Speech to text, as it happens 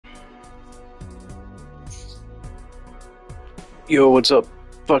Yo, what's up,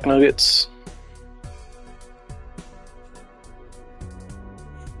 fuck nuggets?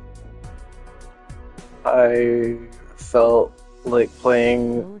 I felt like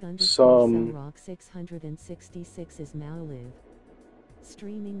playing some Rock 666 is now live.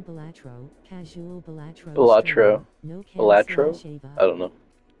 Streaming Balatro, casual Balatro. Balatro. No Balatro? I don't know.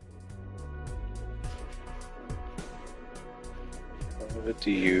 How do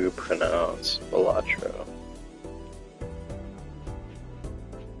you pronounce Balatro?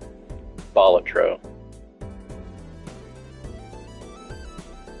 Balatro.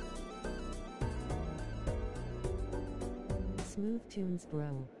 Smooth tunes,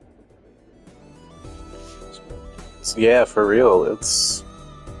 bro. Yeah, for real. It's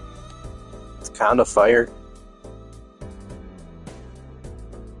kind of fire.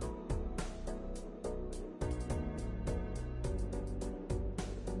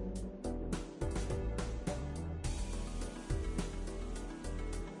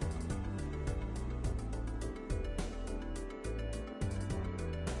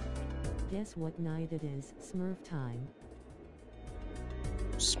 Guess what night it is? Smurf time.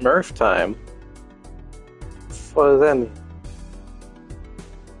 Smurf time? What does that mean?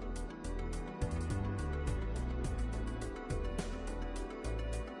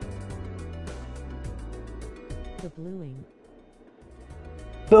 The bluing.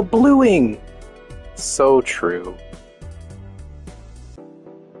 The bluing! So true.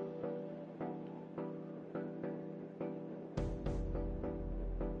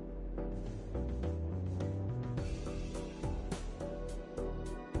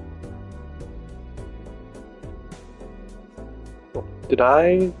 Did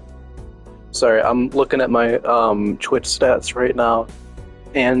I? Sorry, I'm looking at my Twitch stats right now,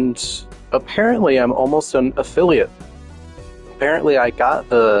 and apparently I'm almost an affiliate. Apparently I got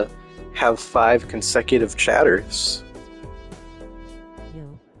the have 5 consecutive chatters.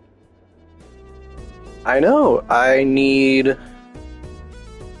 Yo. I know, I need...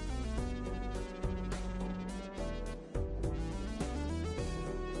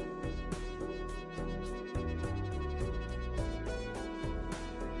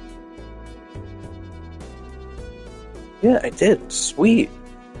 Yeah, I did. Sweet.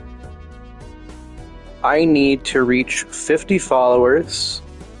 I need to reach 50 followers.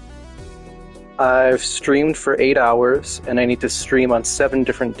 I've streamed for 8 hours, and I need to stream on 7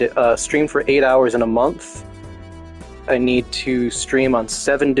 different stream for 8 hours in a month. I need to stream on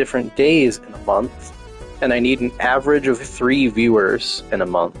 7 different days in a month, and I need an average of 3 viewers in a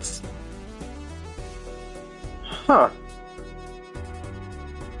month. Huh.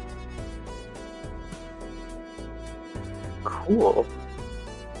 Cool.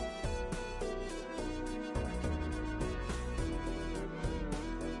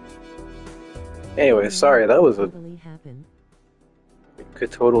 Anyway, sorry, that was a... Totally happen. It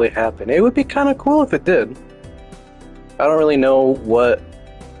could totally happen. It would be kind of cool if it did. I don't really know what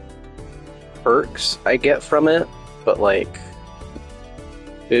perks I get from it, but like,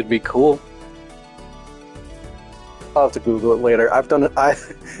 it'd be cool. I'll have to Google it later. I've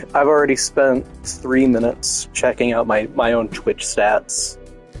already spent 3 minutes checking out my own Twitch stats.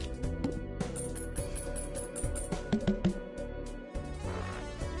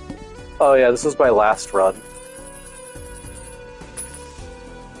 Oh yeah, this was my last run.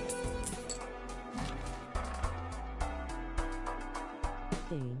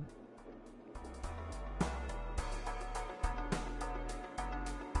 Dane.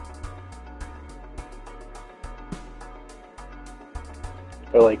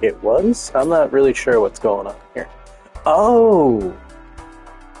 Or like it was? I'm not really sure what's going on here. Oh!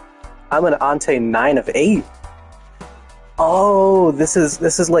 I'm an Ante 9 of 8. Oh, this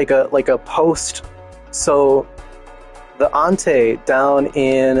is like a post. So the ante down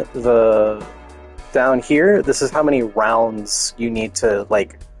here, this is how many rounds you need to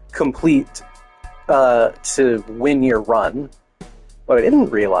like complete to win your run. What I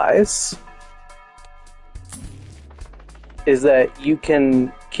didn't realize is that you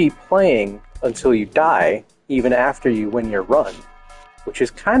can keep playing until you die, even after you win your run, which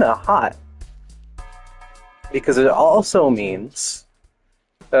is kind of hot. Because it also means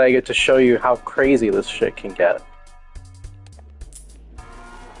that I get to show you how crazy this shit can get.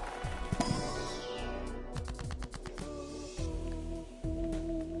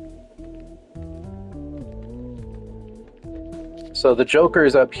 So the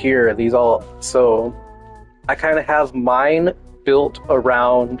Joker's up here, so I kind of have mine built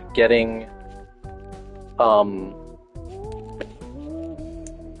around getting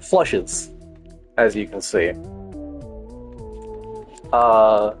flushes, as you can see.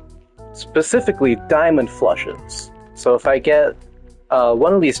 Specifically diamond flushes. So if I get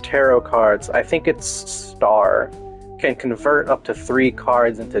one of these tarot cards, I think it's Star, can convert up to 3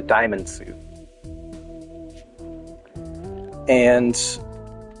 cards into Diamond Suit. And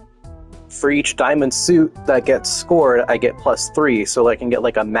for each Diamond Suit that gets scored, I get +3, so I can get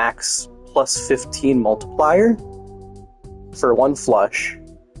like a max +15 multiplier for 1 flush.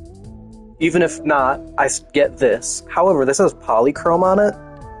 Even if not, I get this. However, this has polychrome on it,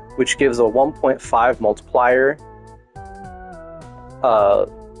 which gives a 1.5 multiplier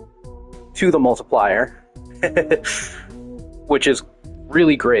to the multiplier, which is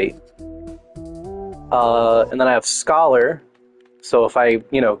really great. And then I have Scholar, so if I,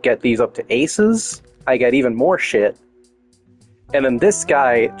 get these up to aces, I get even more shit. And then this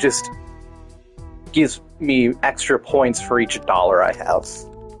guy just gives me extra points for each dollar I have.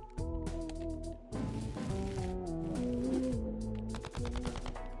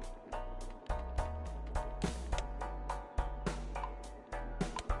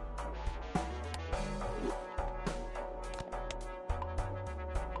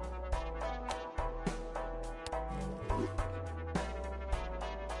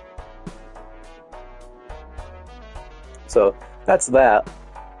 So that's that.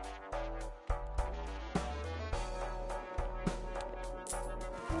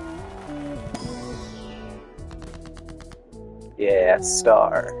 Yeah,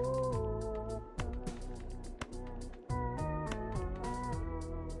 Star.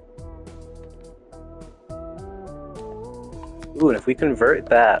 Ooh, and if we convert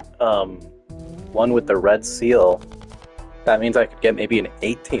that one with the red seal, that means I could get maybe an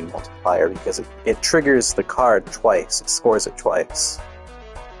 18 multiplier because it triggers the card twice. It scores it twice,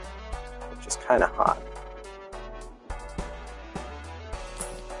 which is kind of hot.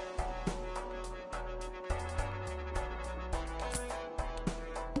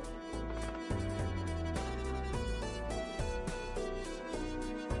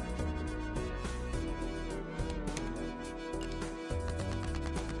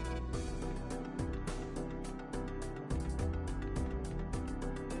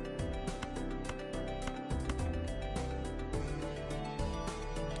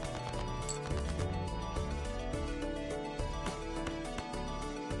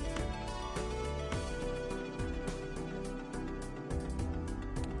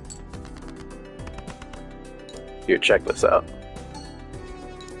 Here, check this out.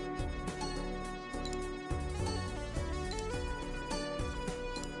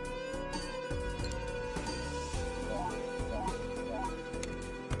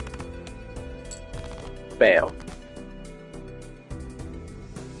 Bam.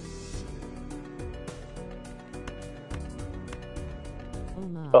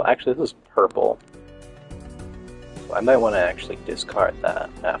 Oh, actually, this is purple. So I might want to actually discard that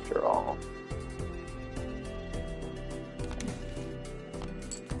after all.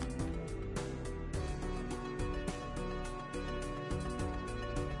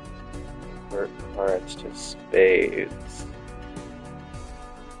 Cards to spades.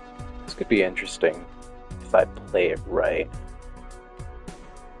 This could be interesting if I play it right.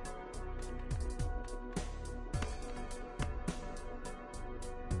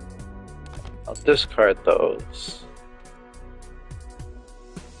 I'll discard those.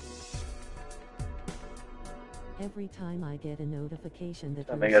 Every time I get a notification that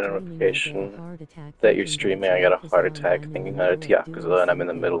you're streaming, I get a heart attack thinking that it's Yakuza and I'm in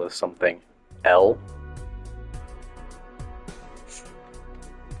the middle of something. L.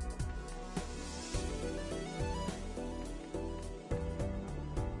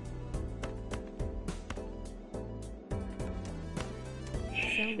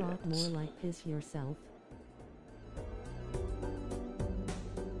 Rock more like piss yourself.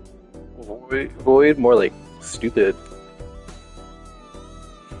 Void more like stupid.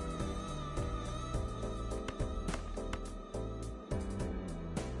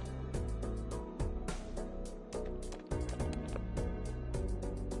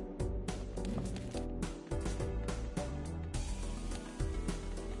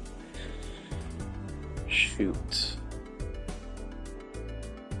 Shoot.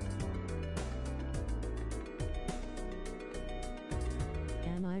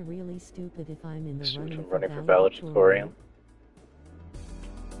 Am I really stupid if I'm in the running for valedictorian?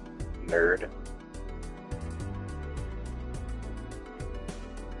 Nerd.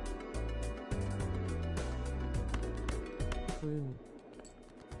 True.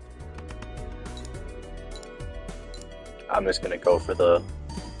 I'm just gonna go for the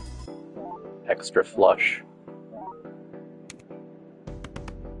extra flush.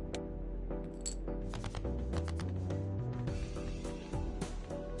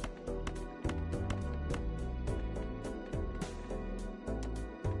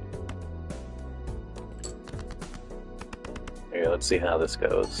 Here, let's see how this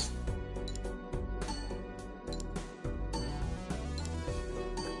goes.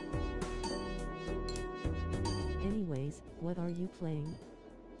 Anyways, what are you playing?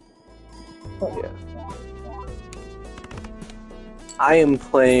 Oh yeah. I am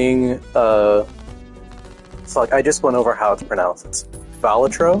playing, fuck, I just went over how it's pronounced. It's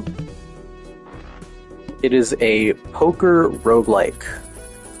Balatro. It is a poker roguelike,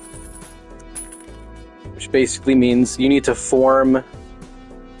 which basically means you need to form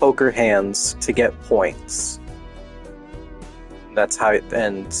poker hands to get points. That's how it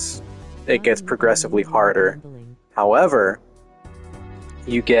ends. It gets progressively harder. However,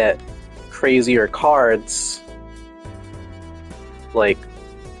 you get crazier cards, like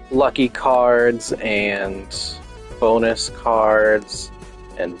lucky cards and bonus cards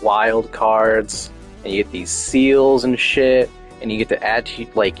and wild cards, and you get these seals and shit, and you get to add to,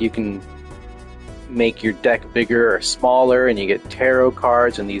 like, you can make your deck bigger or smaller, and you get tarot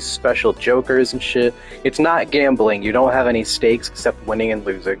cards and these special jokers and shit. It's not gambling. You don't have any stakes except winning and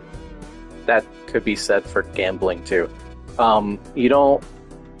losing. That could be said for gambling too. You don't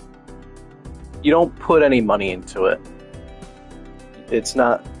put any money into it. It's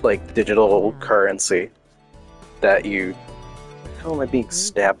not like digital currency that you... How am I being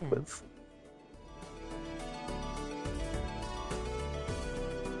stabbed with?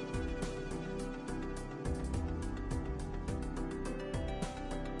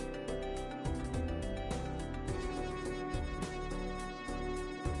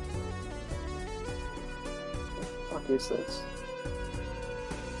 What is this?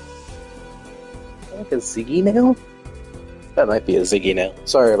 Like a Ziggy nail? That might be a Ziggy nail.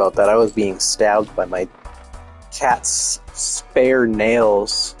 Sorry about that. I was being stabbed by my cat's spare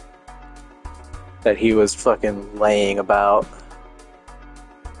nails that he was fucking laying about.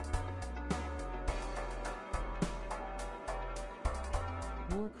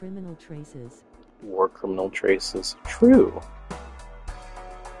 War criminal traces. War criminal traces. True.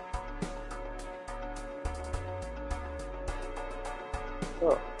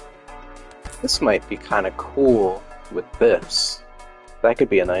 Oh. This might be kind of cool with this. That could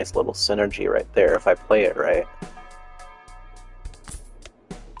be a nice little synergy right there if I play it right.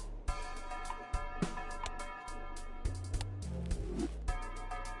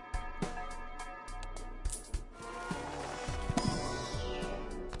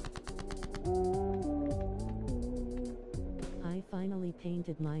 I finally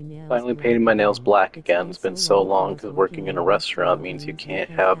painted my nails black again. It's been so long because working in a restaurant means you can't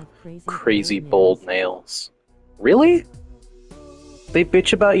have crazy bold nails. Really? They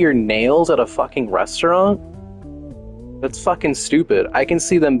bitch about your nails at a fucking restaurant? That's fucking stupid. I can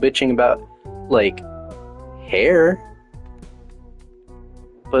see them bitching about, like, hair.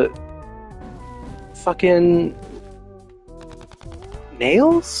 But... fucking...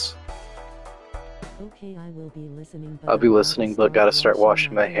 nails? Okay, I will be listening, I'll be listening, but gotta start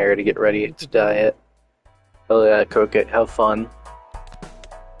washing my hair to get ready to dye it. Hell yeah, cook it, have fun.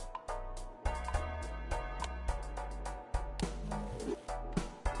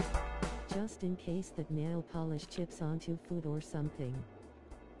 Just in case that nail polish chips onto food or something.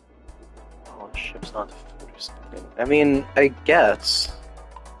 Polish chips onto food or something. I mean, I guess.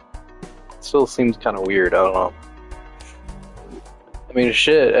 It still seems kind of weird, I don't know. I mean,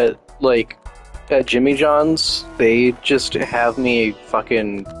 shit, at Jimmy John's, they just have me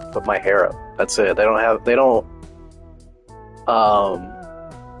fucking put my hair up. That's it. They don't, oh,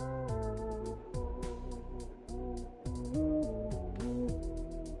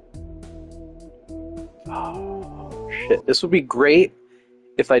 shit. This would be great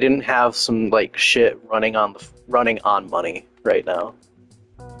if I didn't have some, like, shit running on money right now.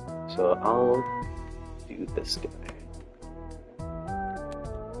 So I'll do this guy.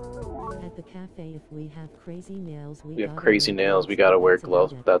 At the cafe, if we have crazy nails, we have crazy nails, we gotta wear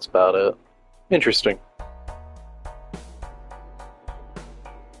gloves, but that's about it. Interesting.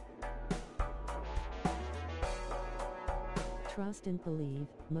 Trust and believe,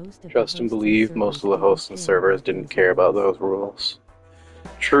 most of the hosts and servers didn't care about those rules.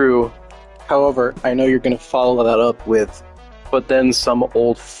 True. However, I know you're gonna follow that up with, but then some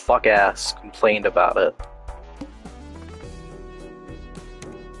old fuck ass complained about it.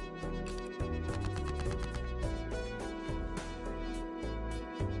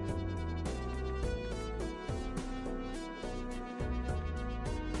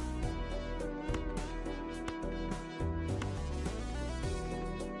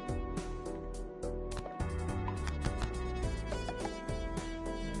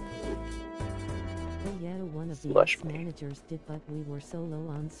 one of the Flush me. ex-managers did, but we were so low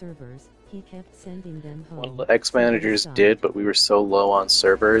on servers, he kept sending them home. One of the ex-managers So they did, but we were so low on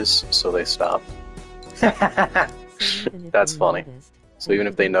servers, so they stopped. stopped. So even if That's they funny. noticed, So even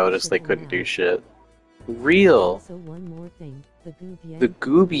if they couldn't do noticed, they shit couldn't do now. shit. Real. Also, one more thing. The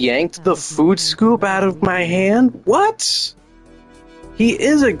goob yanked the food scoop out of my hand? What? He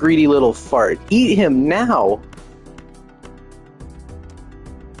is a greedy little fart. Eat him now.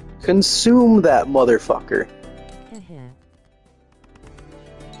 Consume that motherfucker. Heh.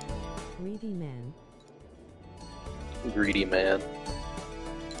 Greedy man. Greedy man.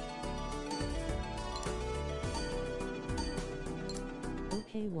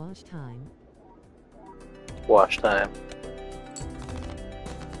 Okay, wash time. Wash time.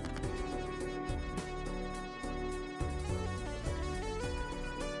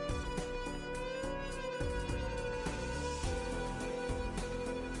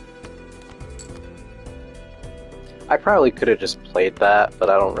 I probably could have just played that, but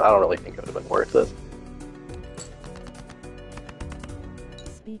I don't really think it would have been worth it.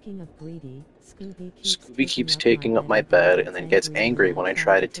 Speaking of greedy, Scooby keeps taking up my bed and then gets angry when I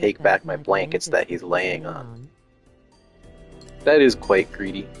try to take back my blankets that he's laying on. That is quite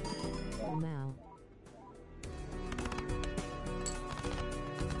greedy. Now.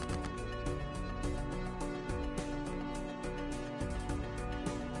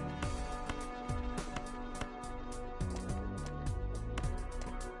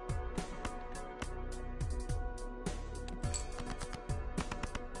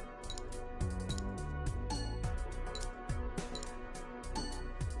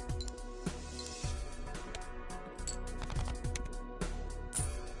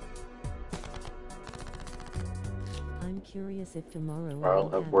 I'm curious if tomorrow I'll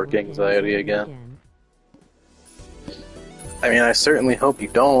have work anxiety again. I mean, I certainly hope you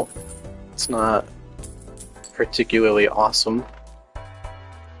don't. It's not particularly awesome.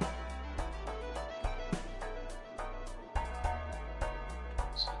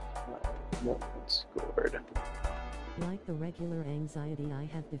 Scored. Like the regular anxiety I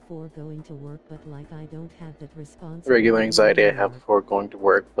had before going to work, but like I don't have that responsibility. Regular anxiety I have anymore. before going to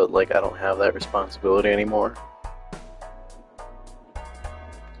work, but like I don't have that responsibility anymore.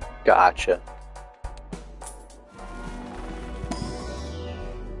 Gotcha.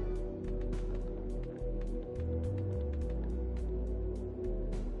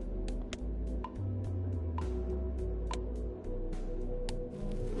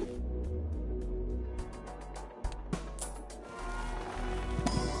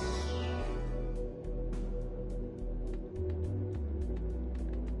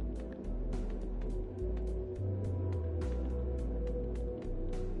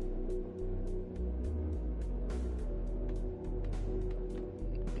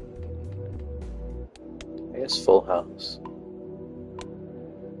 I guess Full House.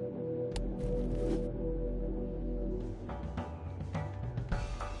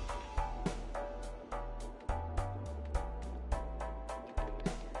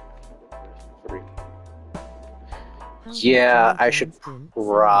 Yeah, I should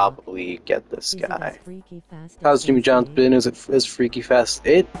probably get this guy. How's Jimmy John's been? Is it as freaky fast?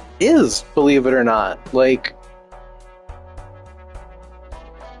 It is, believe it or not. Like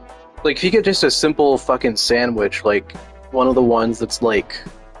if you get just a simple fucking sandwich, like one of the ones that's like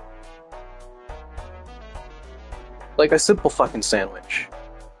a simple fucking sandwich,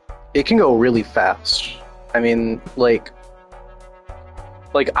 it can go really fast. I mean, like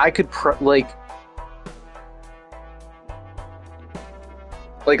I could like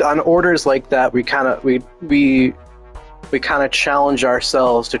on orders like that, we kind of challenge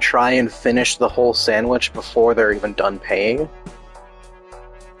ourselves to try and finish the whole sandwich before they're even done paying.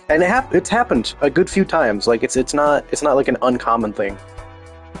 And it's happened a good few times. Like it's not like an uncommon thing.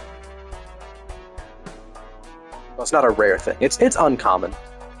 Well, it's not a rare thing. It's uncommon.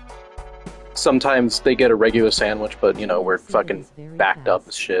 Sometimes they get a regular sandwich, but you know we're fucking backed up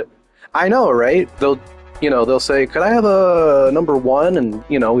as shit. I know, right? They'll say, "Could I have a number one?" And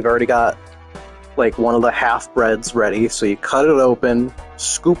you know we've already got like one of the half breads ready. So you cut it open,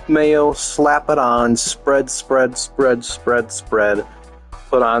 scoop mayo, slap it on, spread.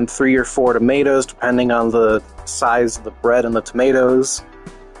 Put on 3 or 4 tomatoes, depending on the size of the bread and the tomatoes.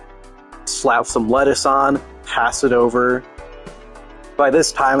 Slap some lettuce on, pass it over. By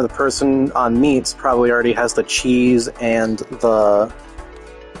this time, the person on meats probably already has the cheese and the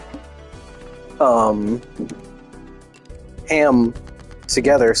ham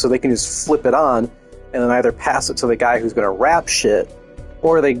together, so they can just flip it on and then either pass it to the guy who's going to wrap shit,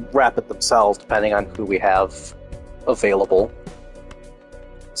 or they wrap it themselves, depending on who we have available.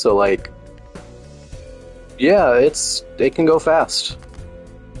 So, like, Yeah, it can go fast.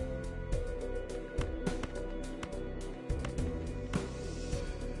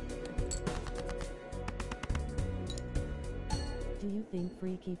 Do you think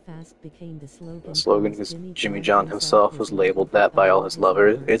Freaky Fast became the slogan? The slogan because because Jimmy John himself was labeled that by all his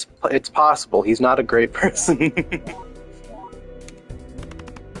lovers? lovers. It's possible. He's not a great person.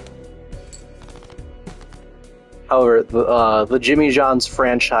 However, the Jimmy John's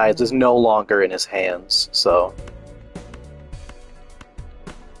franchise is no longer in his hands, so.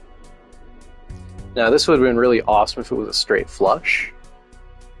 Now, this would have been really awesome if it was a straight flush.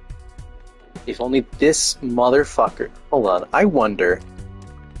 If only this motherfucker. Hold on, I wonder.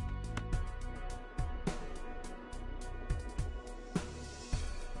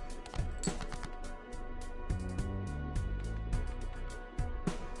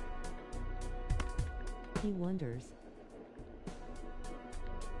 He wonders.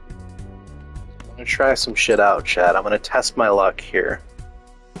 I'm gonna try some shit out, Chad. I'm gonna test my luck here.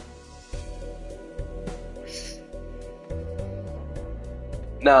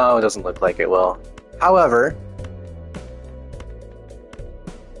 No, it doesn't look like it will. However,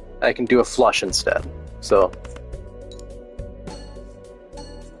 I can do a flush instead. So,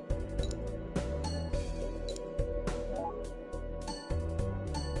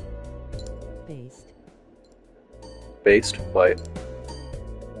 based white.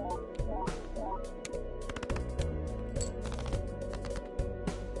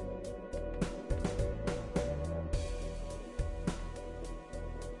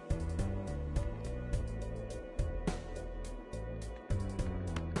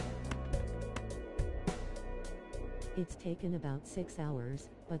 It's taken about 6 hours,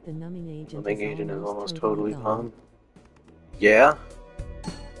 but the numbing agent, is almost totally gone. Yeah?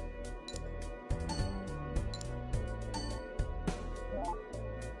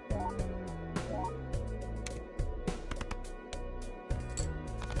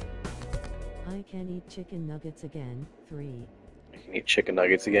 I can eat chicken nuggets again. 3. I can eat chicken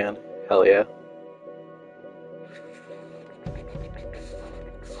nuggets again. Hell yeah.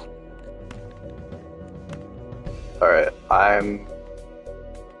 Alright, I'm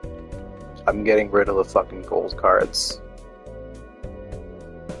getting rid of the fucking gold cards.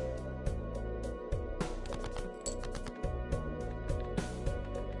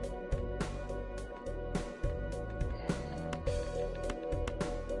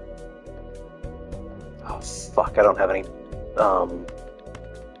 Oh fuck, I don't have any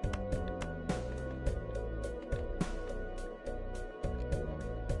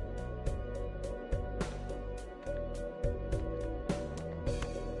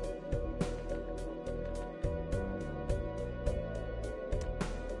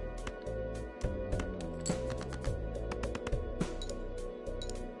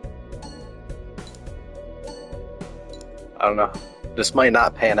I don't know. This might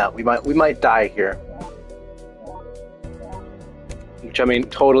not pan out. We might die here. Which, I mean,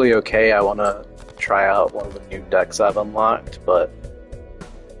 totally okay. I want to try out one of the new decks I've unlocked, but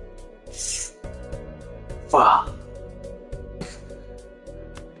fuck.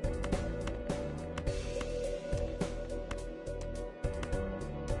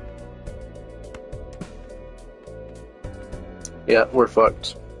 Yeah, we're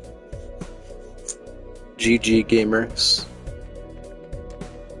fucked. GG gamers.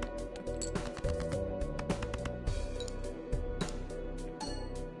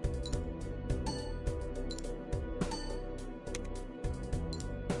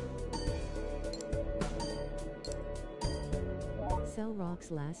 Cellrock's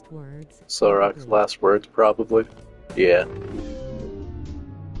last words. Cellrock's last words, probably. Yeah.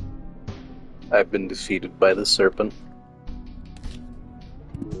 I've been defeated by the serpent.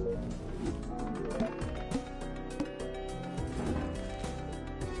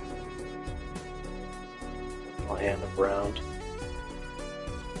 Hand around.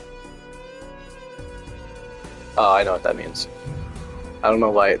 Oh, I know what that means. I don't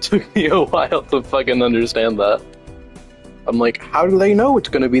know why it took me a while to fucking understand that. I'm like, how do they know it's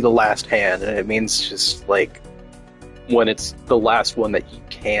gonna be the last hand? And it means just like when it's the last one that you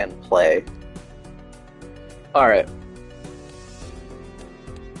can play. Alright.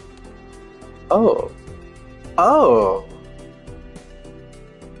 Oh. Oh.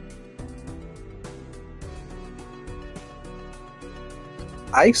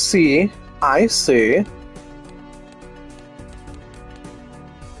 I see. I see.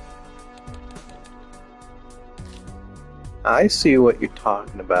 I see what you're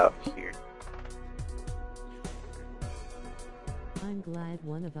talking about here. I'm glad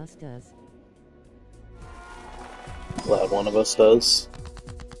one of us does. Glad one of us does.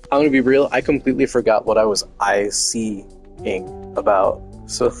 I'm gonna be real, I completely forgot what I was IC-ing about.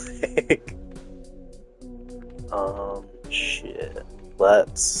 So, like, shit.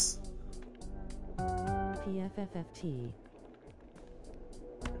 Let's... PFFFT.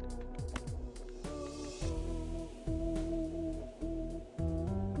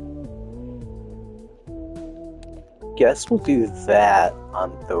 Guess we'll do that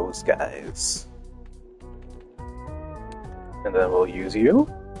on those guys. And then we'll use you.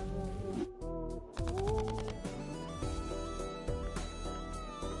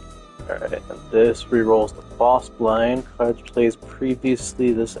 Alright, and this rerolls the boss blind. Cards plays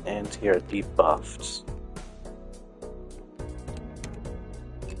previously this anti are debuffed.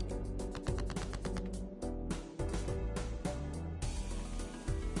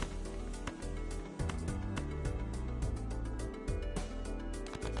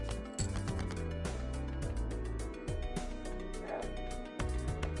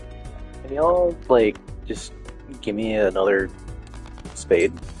 Can y'all, like, just give me another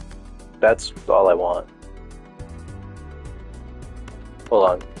spade? That's all I want.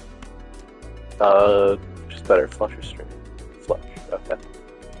 Hold on. Just better flush or straight? Flush, okay.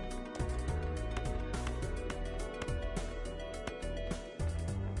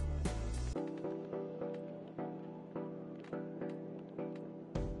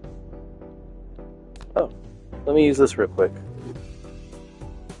 Oh, let me use this real quick.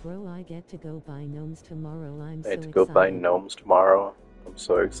 Bro, I get to go buy gnomes tomorrow. I'm so I excited. get to go buy gnomes tomorrow. I'm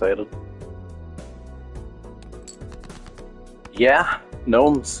so excited. Yeah,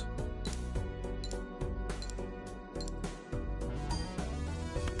 gnomes.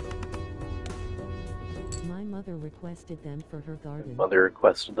 My mother requested them for her garden. Mother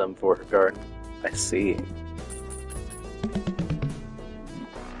requested them for her garden. I see.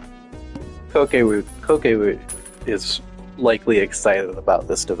 Kokewood is likely excited about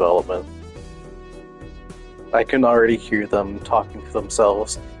this development. I can already hear them talking to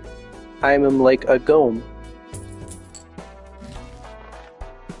themselves. I am like a gnome.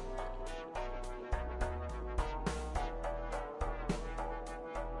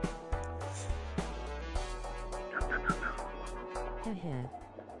 Heh.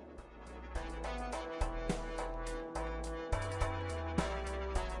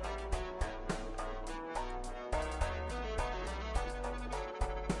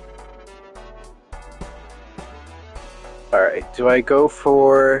 Alright, do I go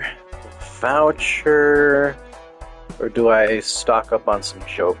for voucher, or do I stock up on some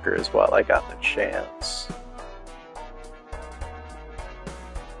jokers while I got the chance?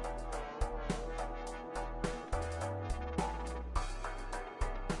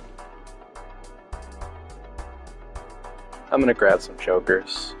 I'm gonna grab some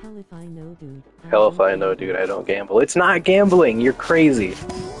jokers. Hell if I know, dude. Hell if I know, dude, I don't gamble. It's not gambling, you're crazy.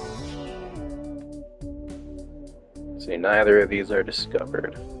 See, neither of these are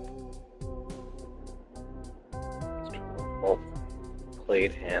discovered. Well,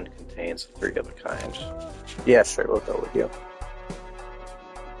 played hand contains 3 of a kind. Yeah, sure, we'll go with you.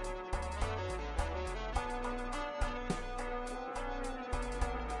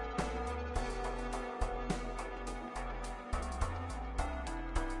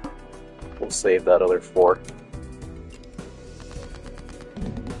 We'll save that other 4.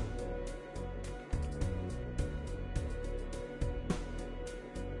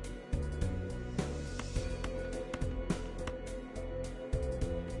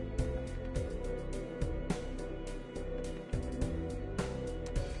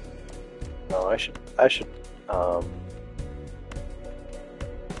 No, I should,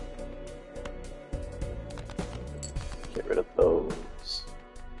 get rid of those.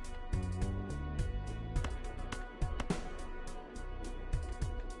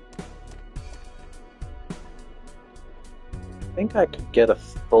 I think I could get a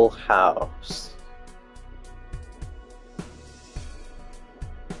full house.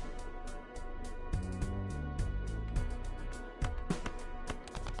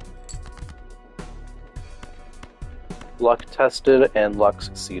 Luck tested and luck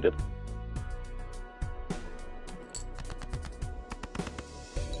succeeded.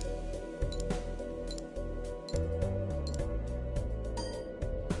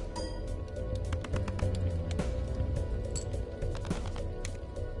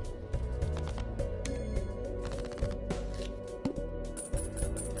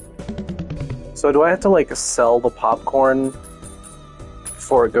 So do I have to, like, sell the popcorn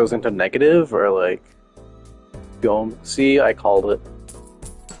before it goes into negative, or, like, go? See, I called it.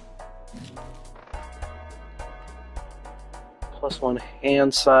 +1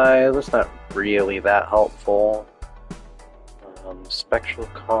 hand size, that's not really that helpful. Spectral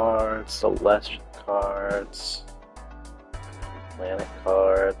cards, celestial cards, planet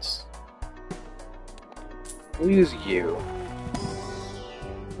cards. We'll use you.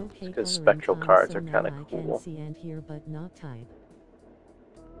 Okay, Because coloring spectral time, cards so are now kind of I cool. can see and hear but not type.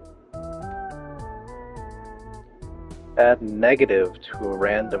 Add negative to a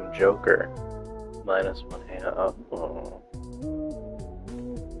random joker. -1 hand. Oh.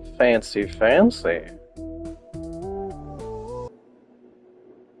 Fancy, fancy.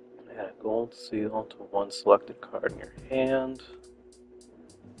 Add a gold seal to one selected card in your hand.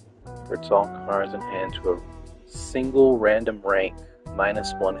 Converts all cards in hand to a single random rank,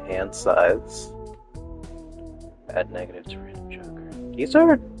 -1 hand size. Add negative to random joker. These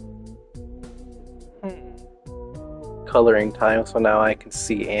are coloring time, so now I can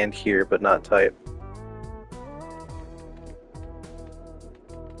see and hear but not type.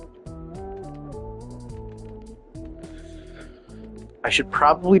 I should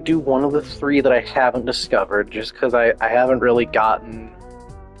probably do one of the 3 that I haven't discovered, just because I haven't really gotten...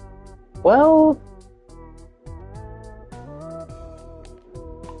 Well...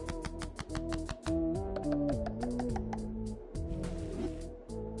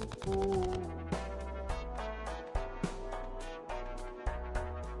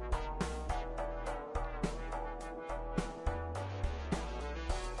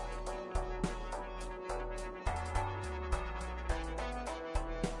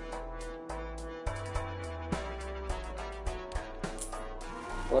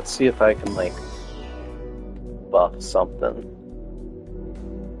 Let's see if I can, like, buff something.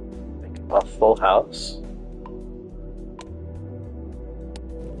 I can buff Full House.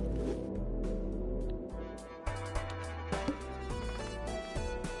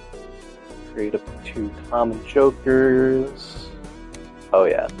 Create up to 2 common jokers. Oh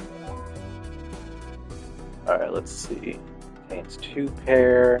yeah. Alright, let's see. Contains 2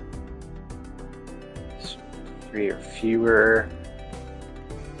 pair. 3 or fewer.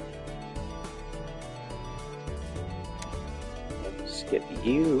 Let's get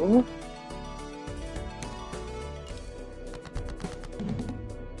you.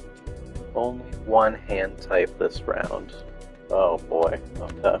 Only 1 hand type this round. Oh boy.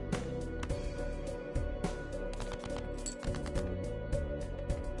 Okay.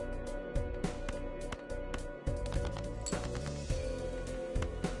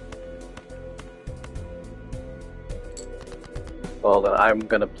 Well, then I'm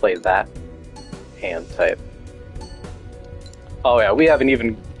gonna play that hand type. Oh yeah, we haven't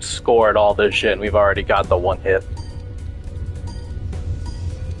even scored all this shit, and we've already got the 1 hit.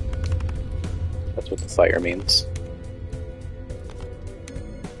 That's what the fire means.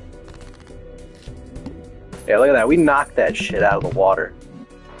 Yeah, look at that. We knocked that shit out of the water.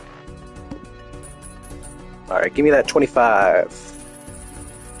 Alright, give me that 25.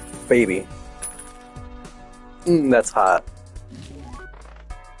 Baby. That's hot.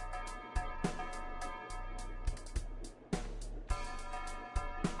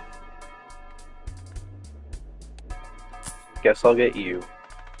 Guess I'll get you.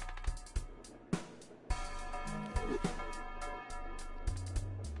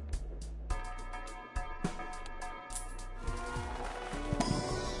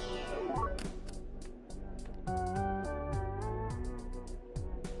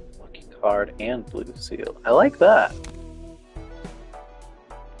 Lucky card and blue seal. I like that.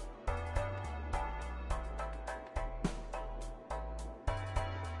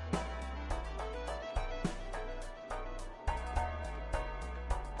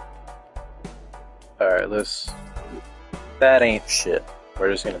 Alright, that ain't shit.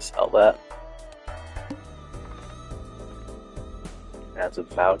 We're just gonna sell that. Adds a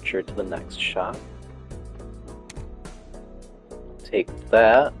voucher to the next shop. Take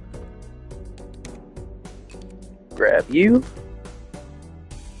that. Grab you.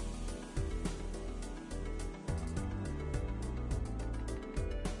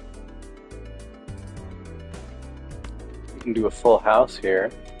 We can do a full house here.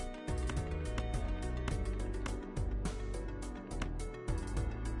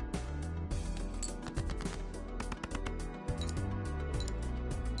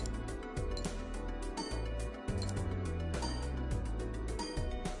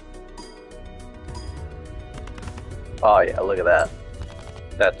 Oh yeah, look at that.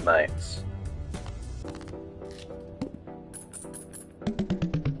 That's nice.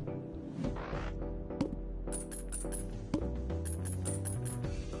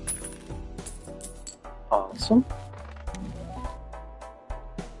 Awesome.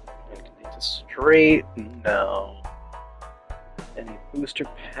 And can take this straight? No. Any booster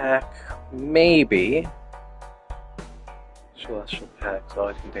pack? Maybe. Should Celestial packs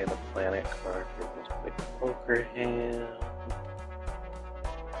always contain the planet card for this big poker hand.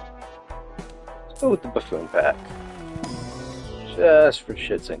 Let's go with the buffoon pack. Just for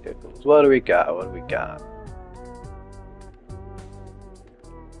shits and giggles. What do we got? What do we got?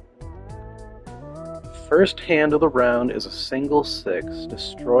 First hand of the round is a single 6.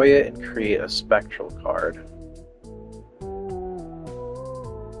 Destroy it and create a spectral card.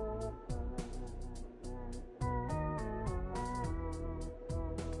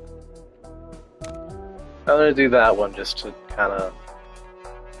 I'm gonna do that one just to kind of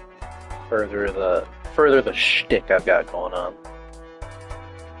further the shtick I've got going on.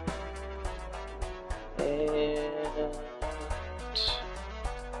 And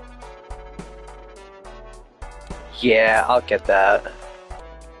yeah, I'll get that.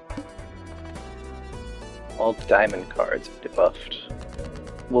 All diamond cards are debuffed.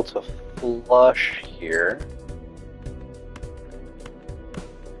 Able to flush here.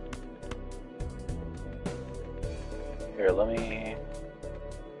 Here, let me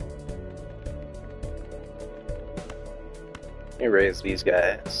raise these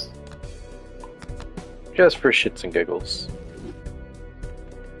guys. Just for shits and giggles.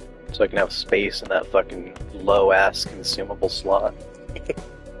 So I can have space in that fucking low-ass consumable slot.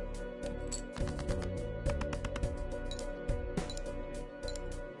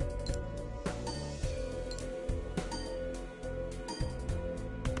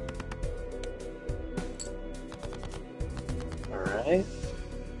 Alright.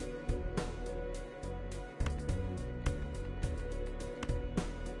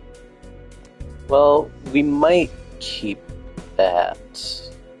 Well, we might keep that.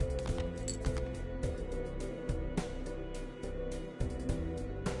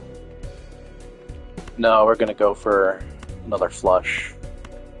 No, we're gonna go for another flush.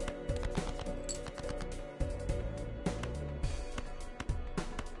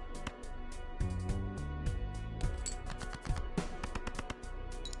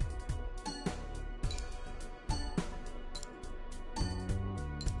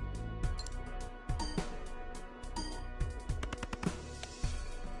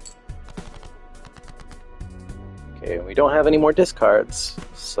 Okay, we don't have any more discards,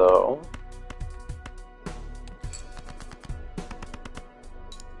 so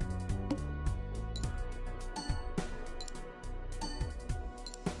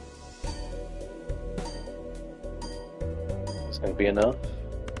it's gonna be enough.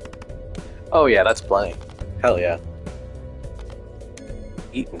 Oh yeah, that's plenty. Hell yeah.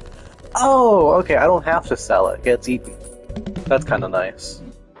 Eaten. Oh, okay, I don't have to sell it. It gets eaten. That's kind of nice.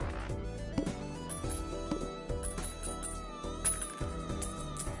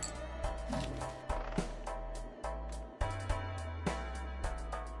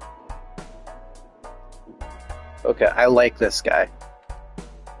 Okay, I like this guy.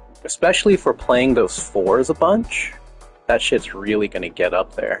 Especially for playing those 4s a bunch. That shit's really gonna get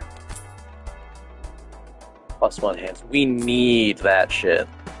up there. +1 hands. We need that shit.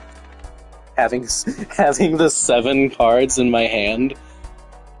 Having the 7 cards in my hand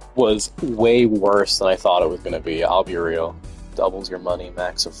was way worse than I thought it was gonna be. I'll be real. Doubles your money,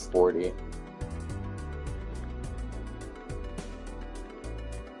 max of 40.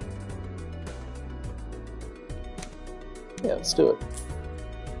 Yeah, let's do it.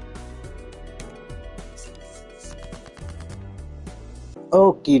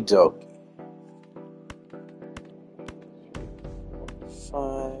 Okie dokie.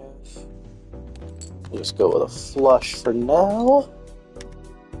 5. We'll just go with a flush for now.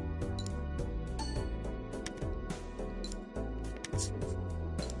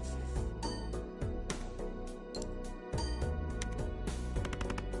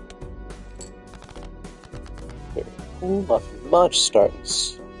 Nothing much, starting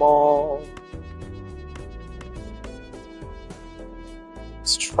small.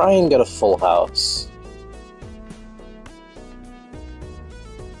 Let's try and get a full house.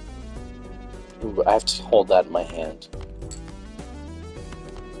 Ooh, I have to hold that in my hand.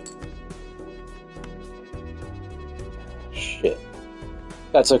 Shit.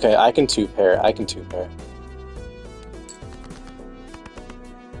 That's okay, I can 2-pair, I can 2-pair.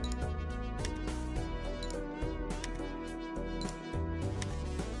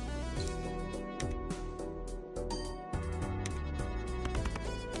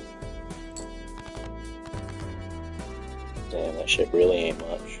 Damn, that shit really ain't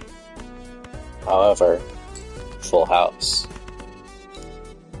much. However, full house.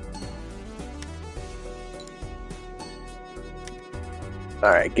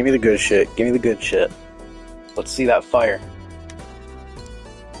 Alright, give me the good shit. Give me the good shit. Let's see that fire.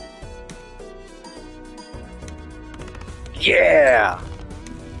 Yeah!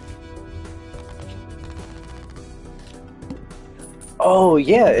 Oh,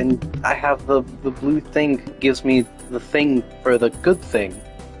 yeah, and I have the blue thing gives me the thing for the good thing.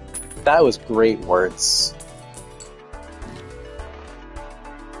 That was great words.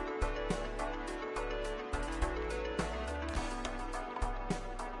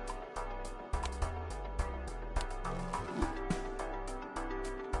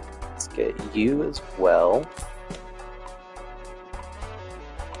 Let's get you as well.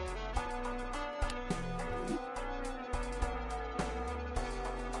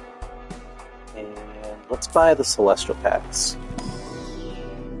 And let's buy the Celestial Packs.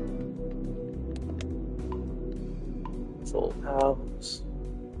 Full house.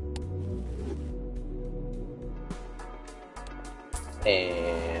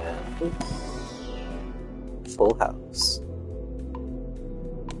 And full house.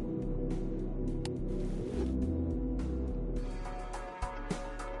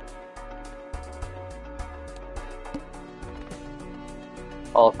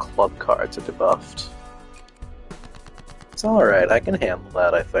 All club cards are debuffed. It's alright, I can handle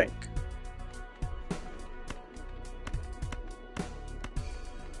that, I think.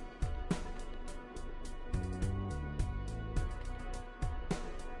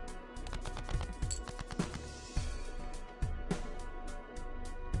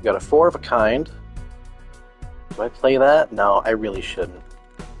 We got a 4 of a kind. Do I play that? No, I really shouldn't.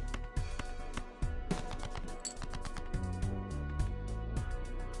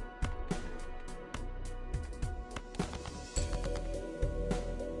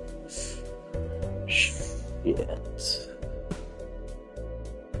 Shit.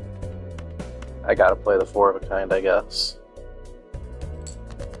 I gotta play the 4 of a kind, I guess.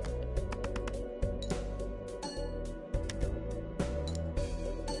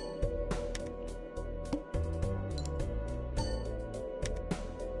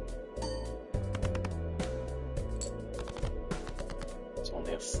 It's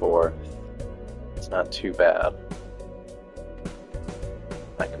only a 4. It's not too bad.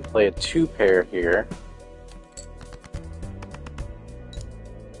 I can play a 2-pair here.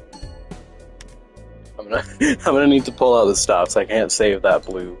 I'm gonna need to pull out the stops. I can't save that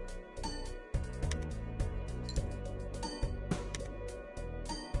blue.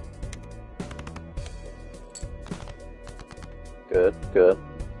 Good, good.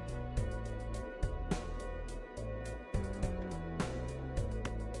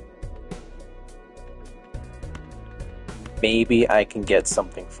 Maybe I can get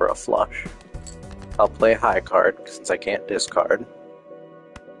something for a flush. I'll play high card since I can't discard.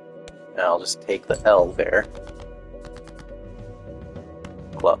 And I'll just take the L there.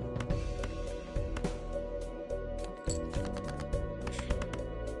 Club.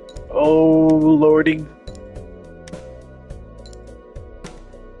 Oh, lordy.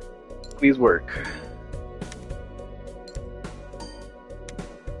 Please work.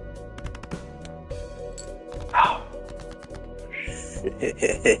 Oh, shit.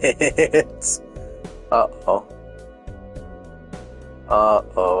 Uh-oh.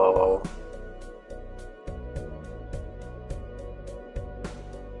 Uh-oh.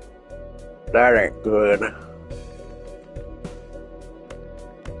 That ain't good.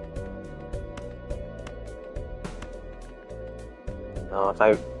 No, if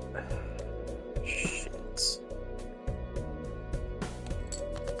I... Shit.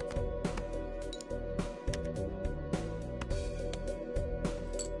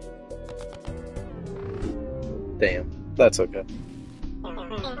 Damn, that's okay.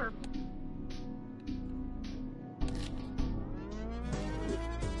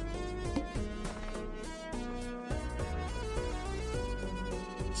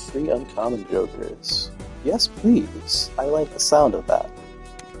 Free uncommon jokers. Yes, please. I like the sound of that.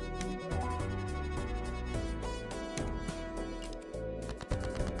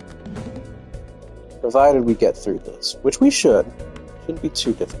 Provided we get through this, which we should. Shouldn't be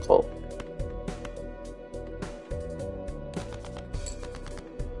too difficult.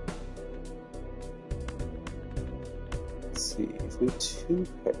 Let's see, if we have 2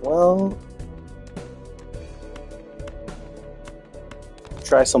 pair, well...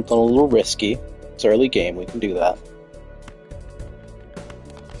 Try something a little risky. It's early game, we can do that.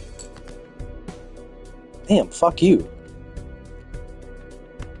 Damn, fuck you.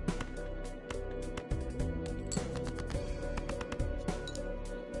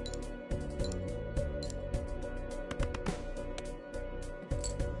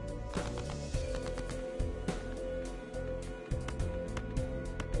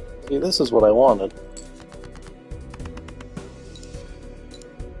 See, this is what I wanted.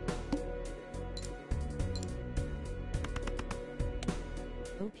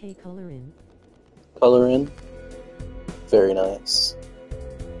 Okay, color in. Color in. Very nice.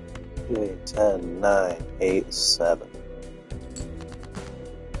 8, 10, 9, 8, 7.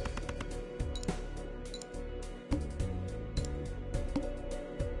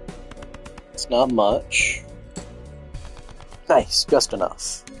 It's not much. Nice, just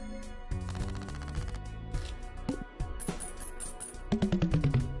enough.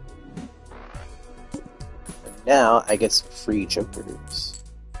 And now I get some free jokers.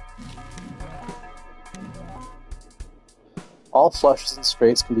 All flushes and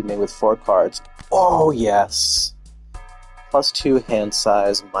straights can be made with 4 cards. Oh, yes! +2 hand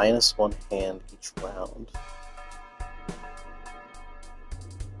size, -1 hand each round.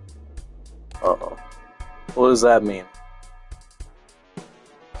 Uh-oh. What does that mean?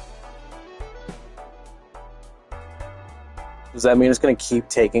 Does that mean it's going to keep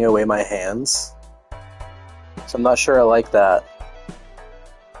taking away my hands? So I'm not sure I like that.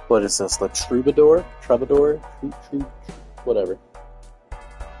 What is this? The Troubadour? Troubadour? Whatever.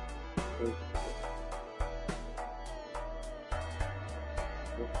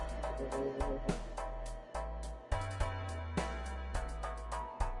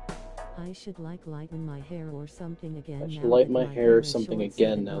 I should lighten my hair or something again. I should now lighten that my hair or something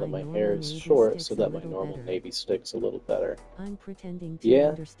again now that my hair is short, so that my normal navy sticks a little better. I'm pretending to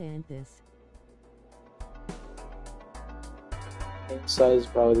understand this. Hand size is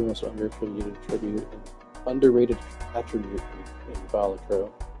probably the most underrated attribute in Balatro.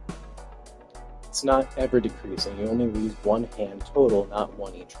 It's not ever decreasing. You only lose 1 hand total, not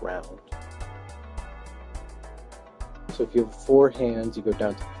 1 each round. So if you have 4 hands, you go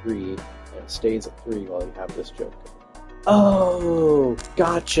down to 3, and it stays at 3 while you have this joke. Oh,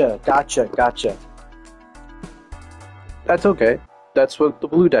 gotcha. That's okay. That's what the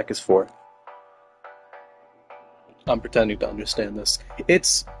blue deck is for. I'm pretending to understand this.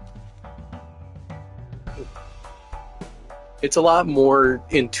 It's a lot more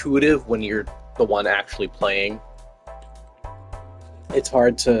intuitive when you're the one actually playing. It's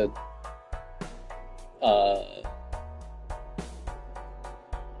hard to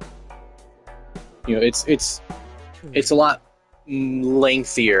it's a lot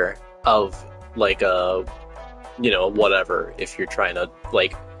lengthier of like a whatever if you're trying to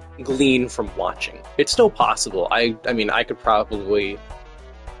like glean from watching. It's still possible. I mean I could probably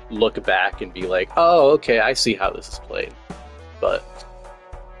look back and be like, oh, okay, I see how this is played. But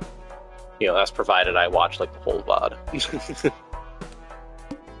that's provided I watch like the whole VOD.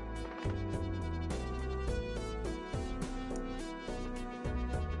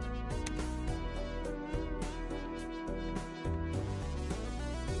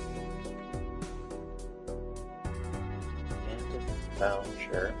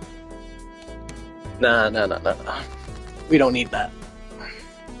 Sure. Nah. We don't need that.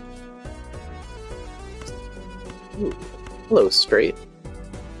 Ooh. Hello, straight.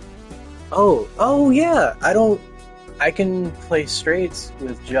 Oh yeah. I can play straights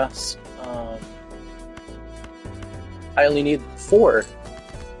with just I only need 4.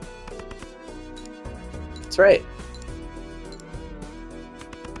 That's right.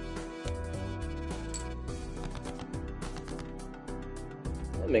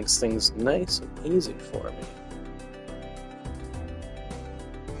 That makes things nice and easy for me.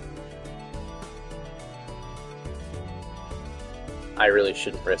 I really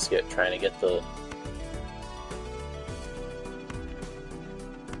shouldn't risk it trying to get the...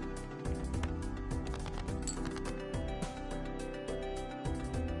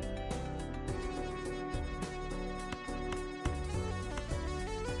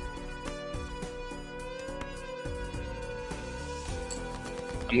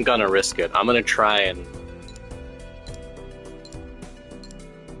 I'm gonna risk it. I'm gonna try and...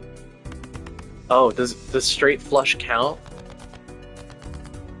 Oh, does the straight flush count?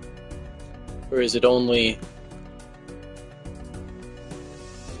 Or is it only...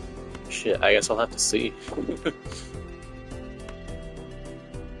 Shit, I guess I'll have to see.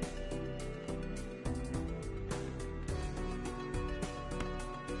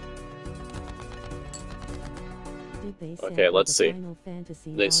 Okay, let's see.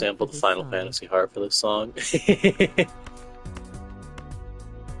 They sampled the Final Fantasy heart for this song.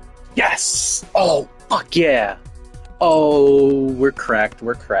 Yes! Oh, fuck yeah! Oh, we're cracked.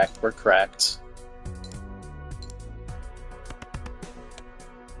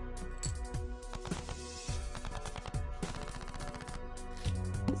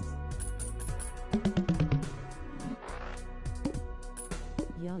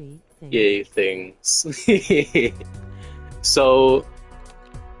 Yay, things. So,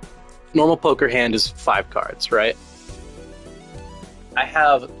 normal poker hand is 5 cards, right? I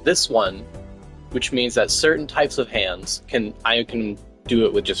have this one, which means that certain types of hands I can do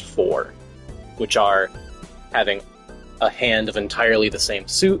it with just 4, which are having a hand of entirely the same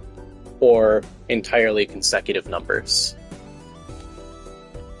suit or entirely consecutive numbers.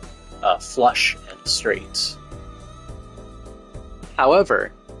 Flush and straight.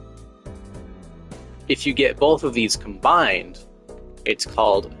 However, if you get both of these combined, it's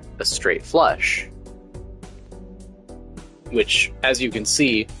called a straight flush. Which, as you can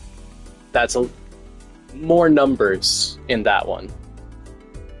see, that's more numbers in that one.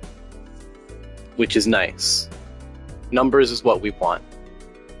 Which is nice. Numbers is what we want.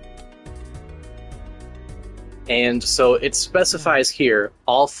 And so it specifies here,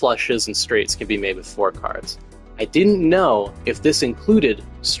 all flushes and straights can be made with 4 cards. I didn't know if this included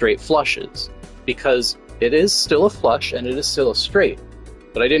straight flushes, because it is still a flush and it is still a straight.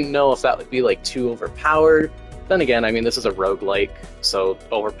 But I didn't know if that would be like too overpowered. Then again, I mean, this is a roguelike, so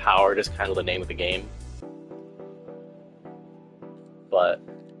overpowered is kind of the name of the game. But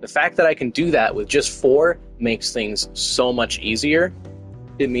the fact that I can do that with just 4 makes things so much easier.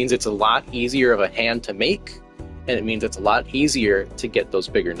 It means it's a lot easier of a hand to make, and it means it's a lot easier to get those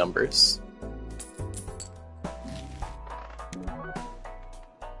bigger numbers.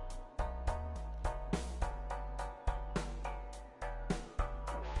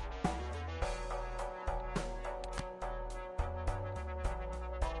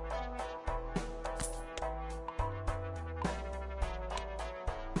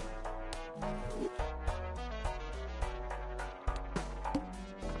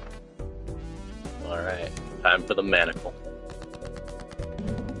 Alright, time for the manacle.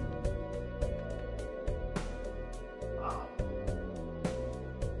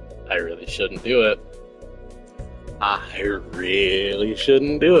 I really shouldn't do it. I really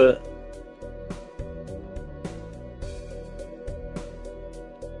shouldn't do it.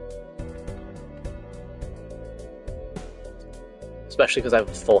 Especially because I have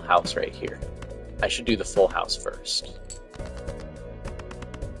a full house right here. I should do the full house first.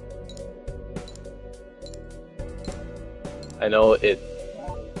 I know it...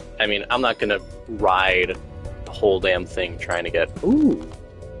 I mean, I'm not gonna ride the whole damn thing trying to get... Ooh!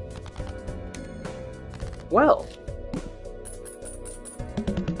 Well...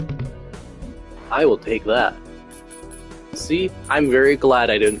 I will take that. See? I'm very glad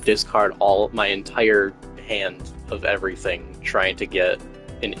I didn't discard my entire hand of everything trying to get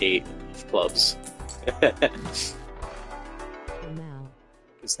an 8 of clubs. Because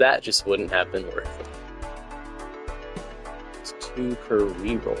that just wouldn't have been worth it. 2 per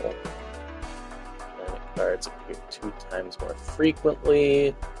reroll. Cards appear 2 times more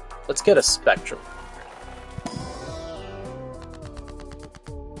frequently. Let's get a spectrum.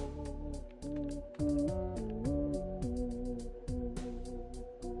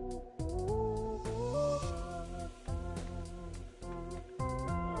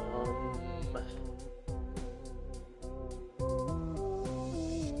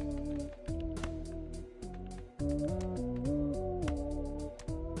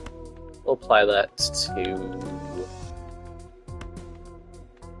 We'll apply that to...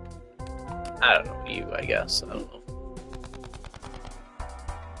 I don't know, you, I guess. I don't know.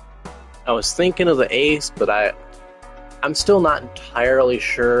 I was thinking of the ace, but I'm still not entirely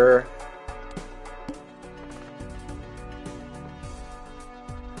sure.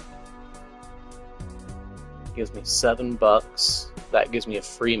 Gives me $7. That gives me a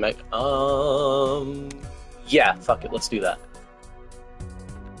free yeah, fuck it, let's do that.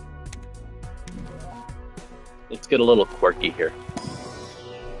 Let's get a little quirky here.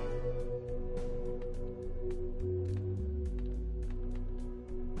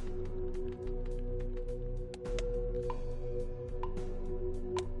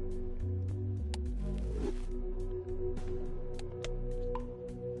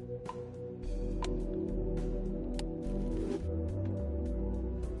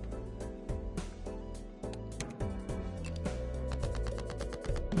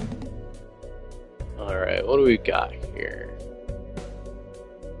 Alright, what do we got here?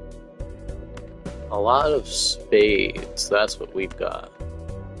 A lot of spades, that's what we've got.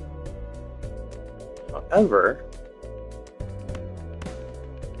 However,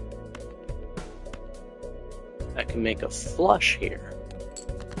 I can make a flush here.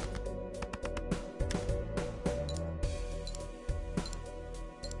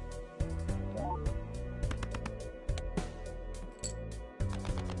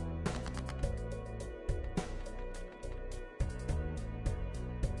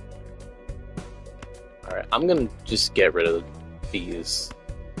 Alright, I'm gonna just get rid of these.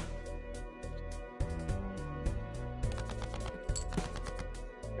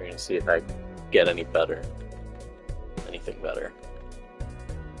 see if I get any better. Anything better.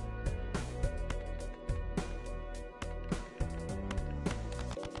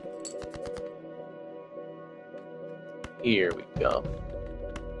 Here we go.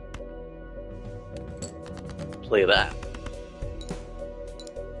 Play that.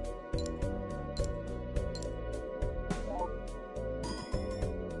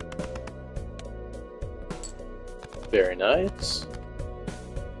 Very nice.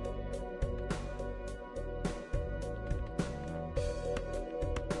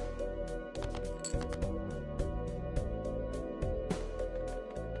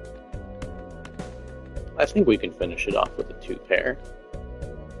 I think we can finish it off with a 2-pair.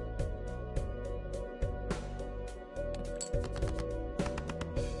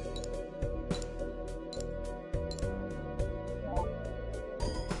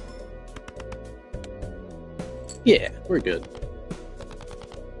 Yeah, we're good.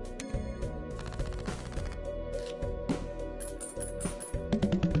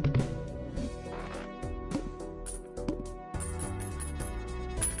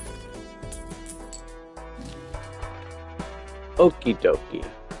 Okie dokie.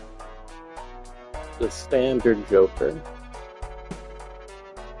 The standard Joker.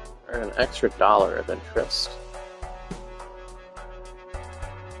 Earn an extra $1 of interest.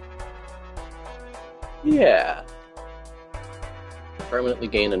 Yeah. Permanently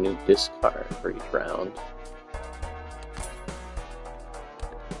gain a new discard for each round.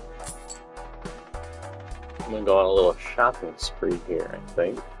 I'm gonna go on a little shopping spree here, I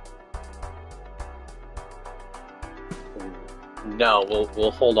think. No,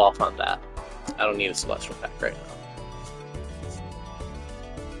 we'll hold off on that. I don't need a celestial pack right now.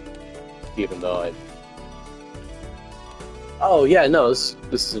 Even though I... Oh yeah, no, this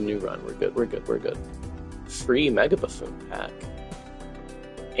is a new run. We're good. Free Mega Buffoon pack.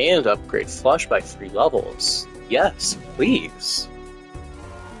 And upgrade Flush by 3 levels. Yes, please.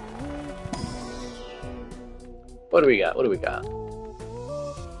 What do we got?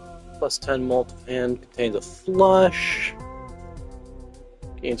 Plus 10 multi-hand contains a Flush.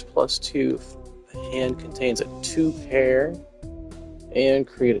 Gains plus 2. Hand contains a 2-pair. And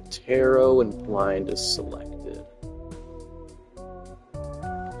create a tarot when blind is selected.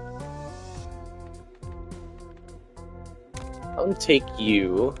 I'm gonna take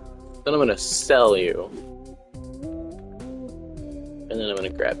you, then I'm gonna sell you, and then I'm gonna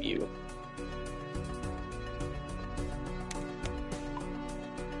grab you.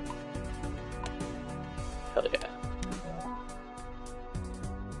 Hell yeah.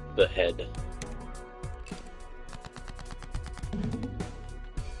 The head.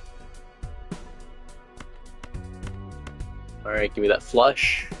 Alright, give me that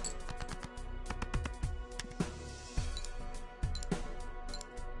flush.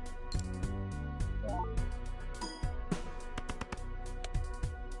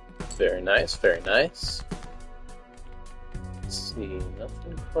 Very nice, very nice. Let's see,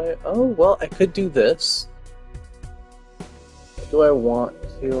 nothing quite... Oh, well, I could do this. Do I want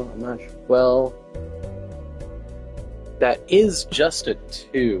to? I'm not sure. Well, that is just a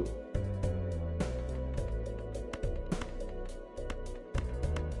 2.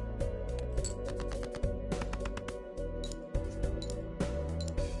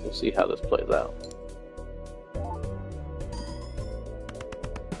 We'll see how this plays out.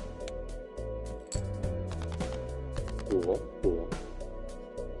 Cool.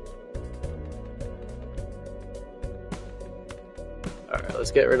 Alright,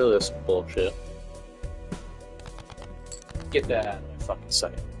 let's get rid of this bullshit. Get that out of my fucking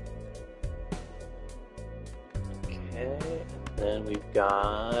sight. Okay, and then we've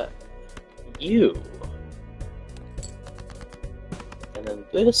got you. And then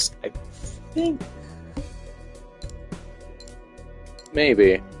this, I think...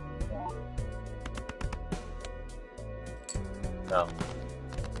 Maybe. No.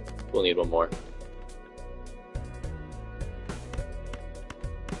 We'll need one more.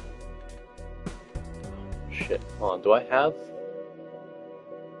 Shit. Hold on, do I have...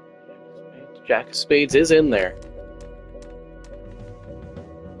 Jack of Spades is in there.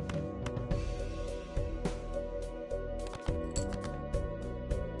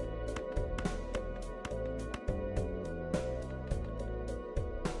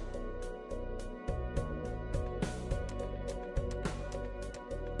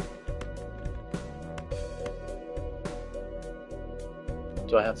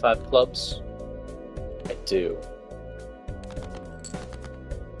 Do I have 5 clubs? I do.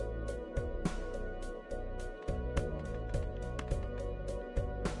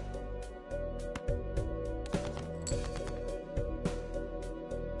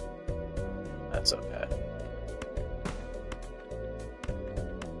 That's okay.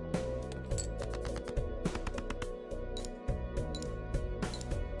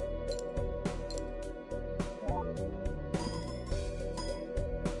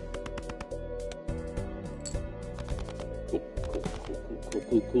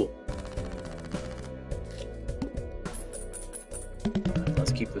 Cool.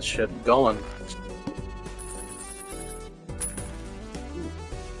 Let's keep this shit going. Ooh,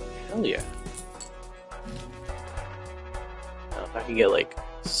 hell yeah. Now if I can get, like,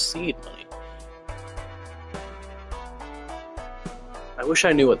 seed money. I wish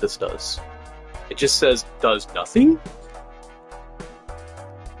I knew what this does. It just says, does nothing?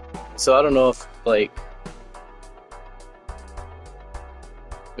 So I don't know if, like,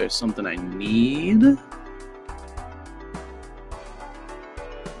 there's something I need.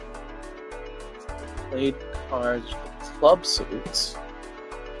 Played cards with club suits.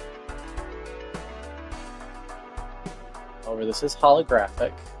 However, this is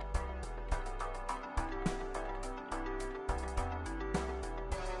holographic.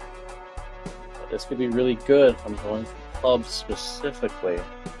 But this could be really good if I'm going for clubs specifically.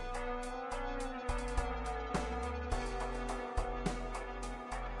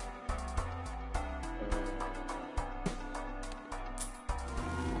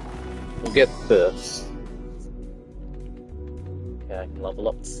 Get this. Okay, I can level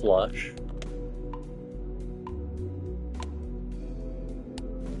up flush.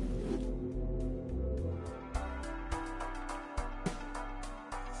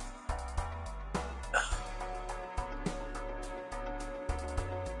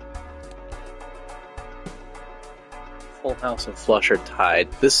 Full house and flush are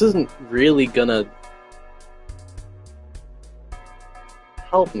tied. This isn't really gonna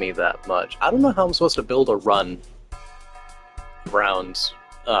help me that much. I don't know how I'm supposed to build a run around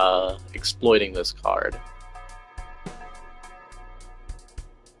exploiting this card.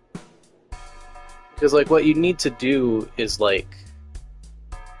 Because, like, what you need to do is, like,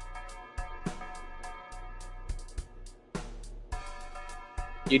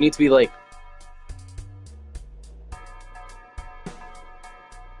 you need to be, like,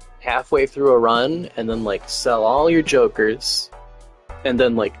 halfway through a run and then, like, sell all your jokers and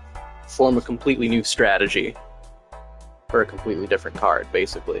then, like, form a completely new strategy for a completely different card,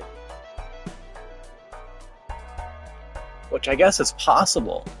 basically. Which I guess is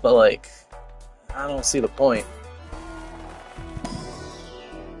possible, but, like, I don't see the point.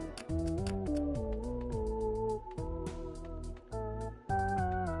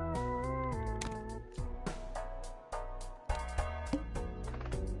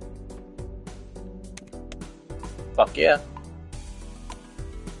 Fuck yeah.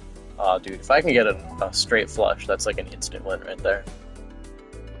 Dude, if I can get a straight flush, that's like an instant win right there.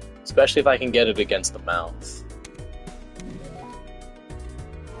 Especially if I can get it against the mouth.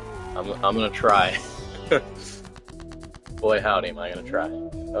 I'm gonna try. Boy howdy, am I gonna try.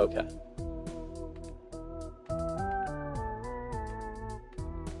 Okay.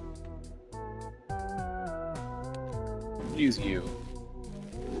 Use you.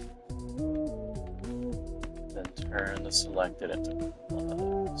 Then turn the selected into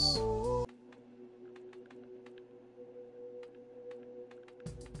clubs.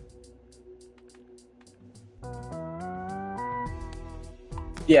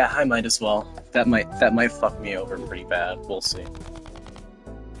 Yeah, I might as well. That might fuck me over pretty bad. We'll see.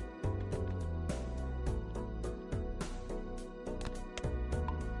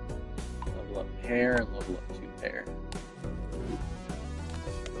 Level up pair and level up 2 pair.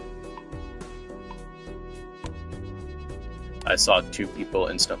 I saw 2 people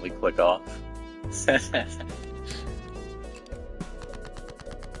instantly click off.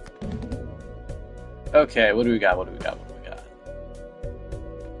 Okay, what do we got?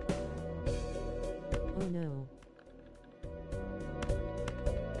 Oh no.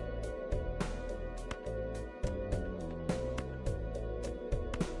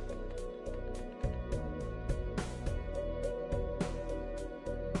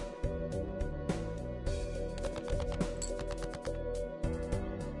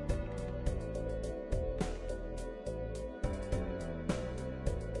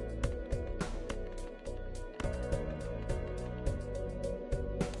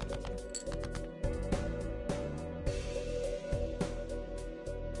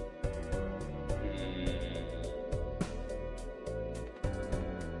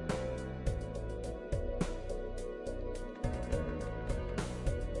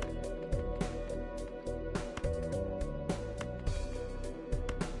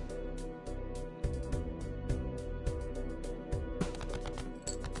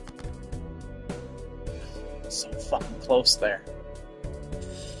 So fucking close there.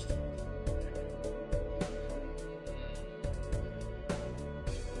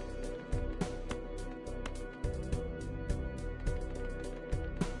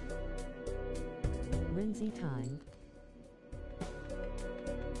 Lindsay time.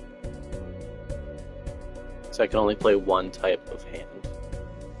 So I can only play one type of hand.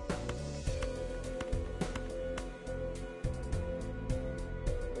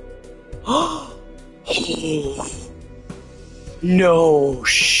 No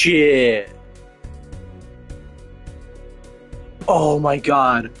shit. Oh my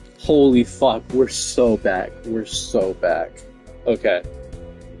god. Holy fuck, we're so back. We're so back. Okay.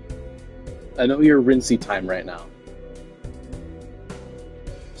 I know you're rinsey time right now.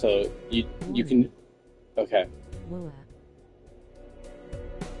 So you can okay. Whoa.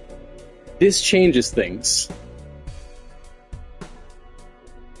 This changes things.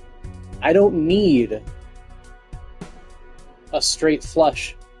 I don't need a straight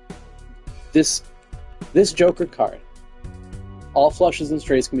flush. This Joker card. All flushes and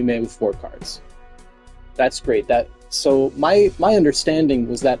straights can be made with 4 cards. That's great. So my understanding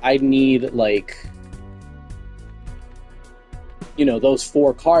was that I'd need like, you know, those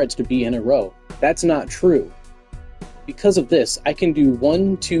 4 cards to be in a row. That's not true. Because of this, I can do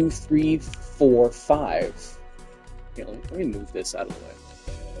 1, 2, 3, 4, 5. Okay, let me move this out of the way.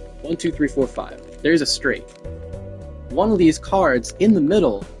 1, 2, 3, 4, 5. There's a straight. One of these cards in the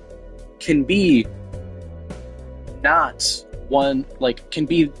middle can be not one, like, can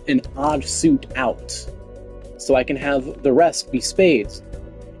be an odd suit out. So I can have the rest be spades.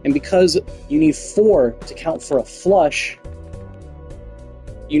 And because you need 4 to count for a flush,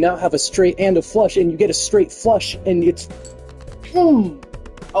 you now have a straight and a flush, and you get a straight flush, and it's...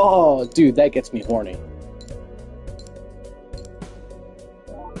 Oh, dude, that gets me horny.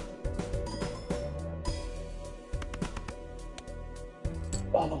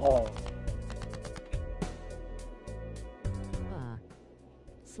 Oh.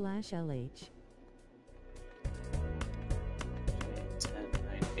 /LH. 10,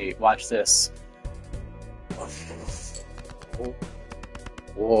 9, 8. Watch this. Oh,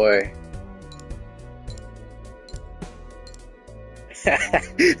 boy.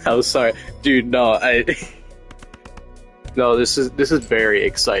 I'm sorry. Dude, no, No, this is very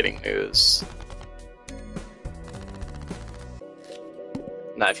exciting news.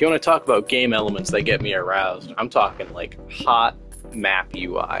 Now, if you want to talk about game elements that get me aroused, I'm talking like hot map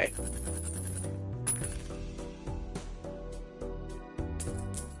UI.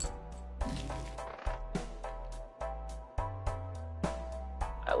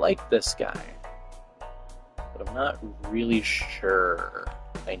 I like this guy, but I'm not really sure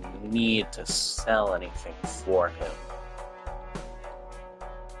I need to sell anything for him.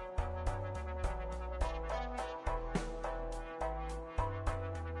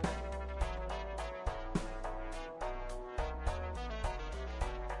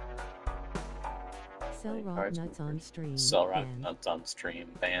 Sell rock nuts on stream. Sell rock nuts on stream.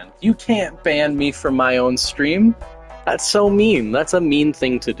 Ban. You can't ban me from my own stream. That's so mean. That's a mean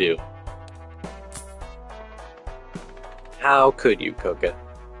thing to do. How could you, Coca?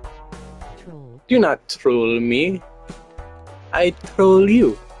 Troll. Do not troll me. I troll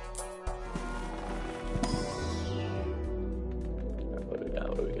you. What do we got?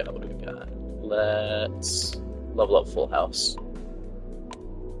 What do we got? What do we got? Let's level up Full House.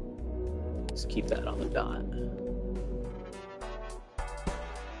 Let's keep that on the dot.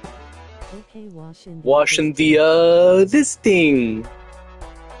 Okay, washing the this thing.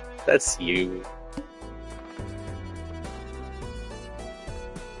 That's you.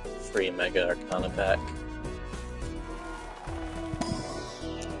 Free Mega Arcana pack.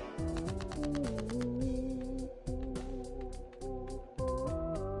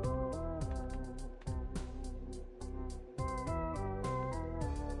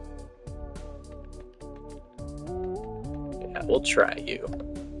 Yeah, we'll try you.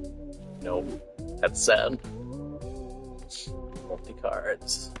 Nope, that's sad.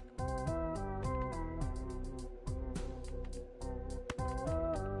 Multi-cards.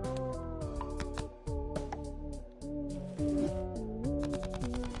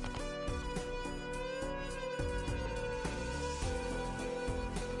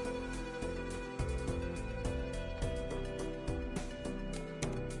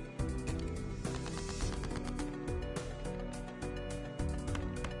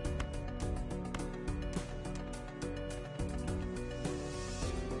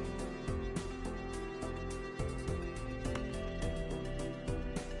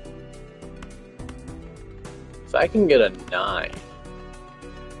 If I can get a 9.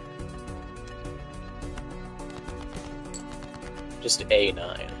 Just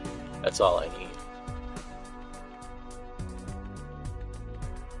A9. That's all I need.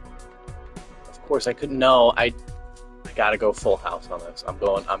 Of course, I couldn't. No, I gotta go full house on this. I'm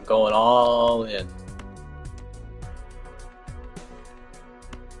going all in.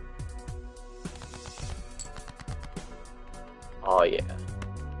 Oh yeah.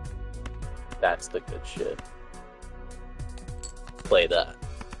 That's the good shit. Play that.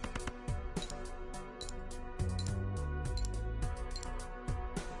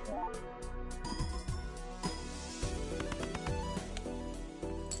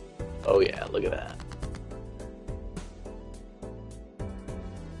 Oh yeah, look at that.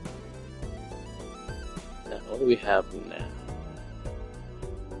 Now, what do we have now?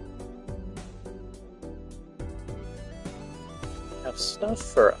 We have stuff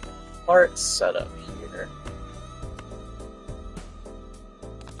for art setup here.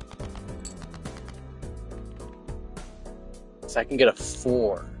 So I can get a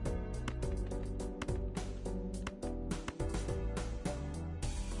 4.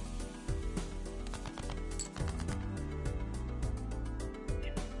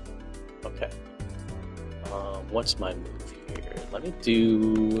 Okay. What's my move here? Let me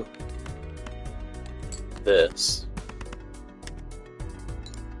do this.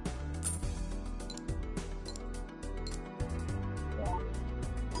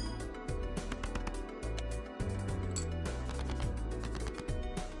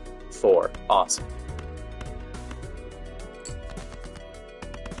 Four. Awesome.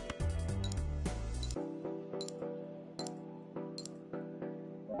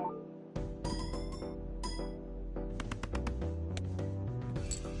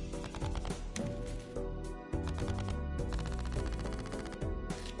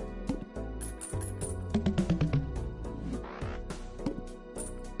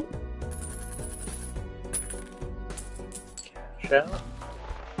 Cash out.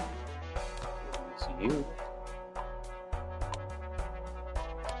 You.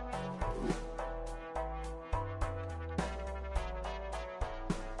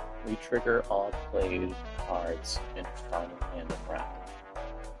 Re-trigger all played cards in final hand of round.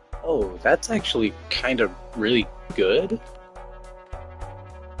 Oh, that's actually kind of really good.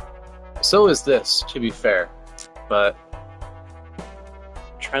 So is this, to be fair. But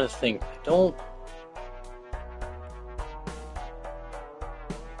I'm trying to think. I don't.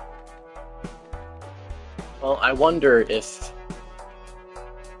 Well, I wonder if...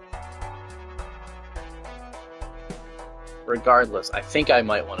 Regardless, I think I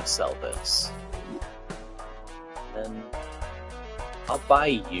might want to sell this. And then I'll buy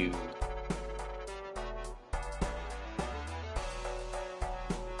you.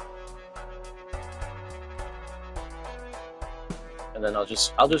 And then I'll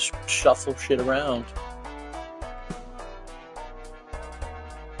just shuffle shit around.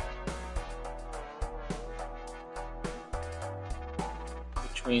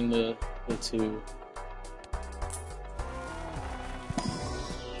 Between the two.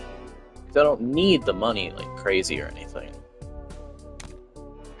 I don't need the money like crazy or anything.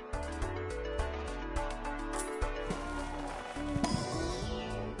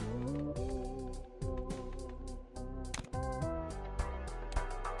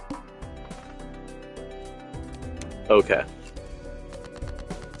 Okay.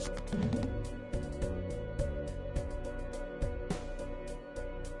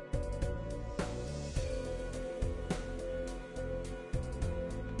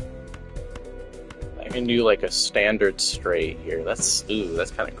 I can do like a standard straight here. That's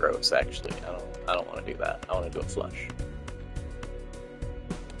kind of gross actually. I don't want to do that. I want to do a flush.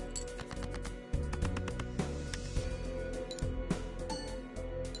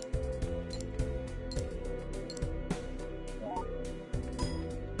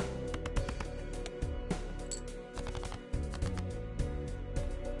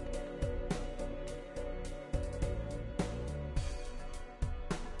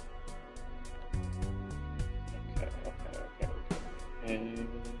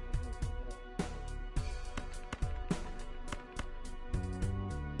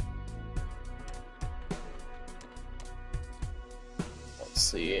 Let's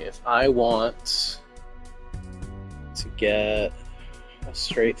see, if I want to get a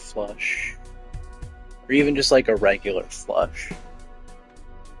straight flush, or even just like a regular flush,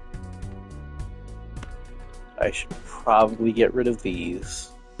 I should probably get rid of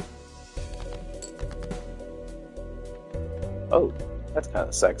these. Oh, that's kind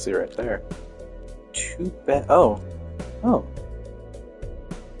of sexy right there. Too bad. Oh.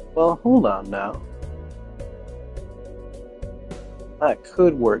 Well, hold on now. That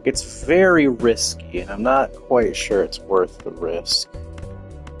could work. It's very risky, and I'm not quite sure it's worth the risk.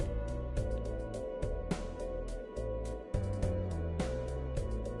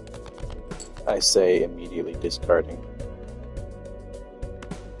 I say immediately discarding.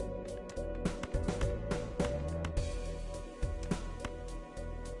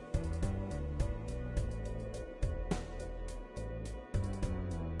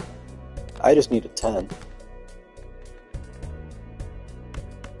 I just need a 10.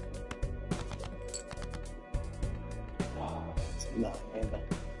 Oh, it's a 9.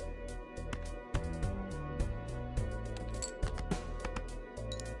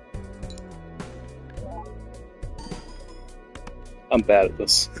 I'm bad at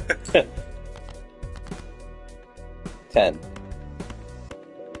this. 10.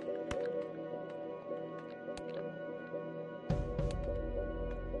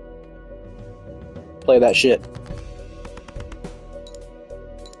 Play that shit.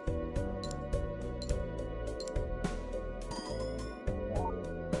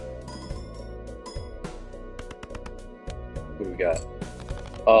 What do we got?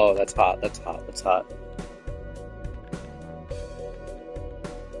 Oh, that's hot. That's hot. That's hot.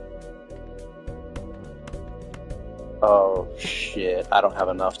 Oh, shit. I don't have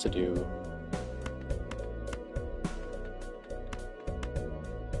enough to do.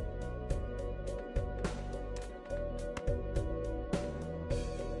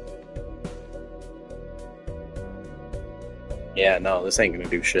 Yeah, no, this ain't gonna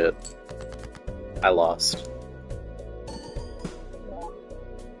do shit. I lost.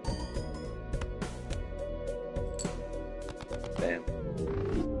 Damn.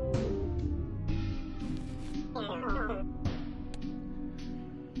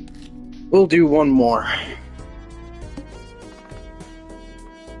 We'll do one more.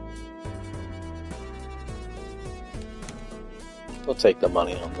 We'll take the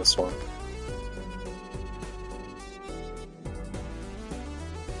money on this one.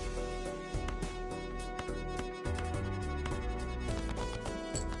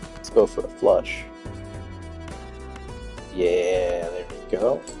 Let's go for a flush. Yeah, there we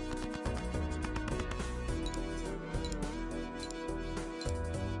go.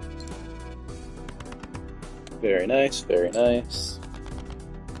 Very nice, very nice.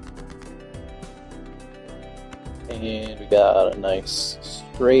 And we got a nice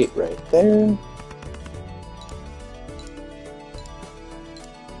straight right there.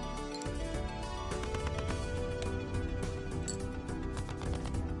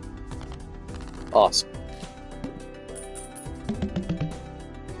 Awesome.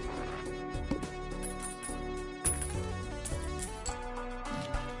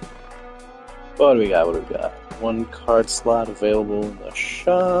 What do we got? What do we got? One card slot available in the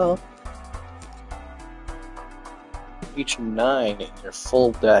shop. Each 9 in your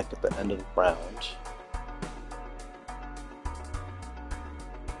full deck at the end of the round.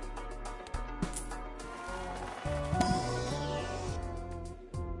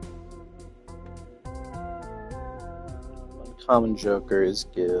 Uncommon jokers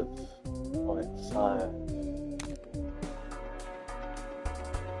give 0.5.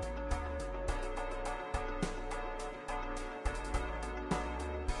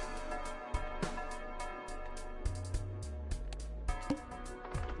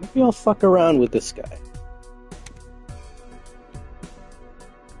 Maybe I'll fuck around with this guy.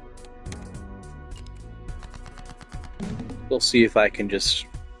 We'll see if I can just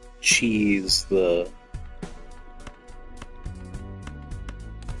cheese the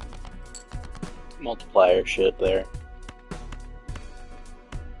multiplier shit there.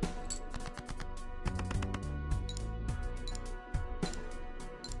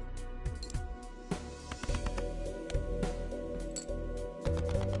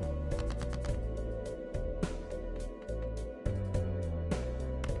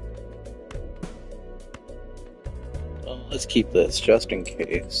 Let's keep this, just in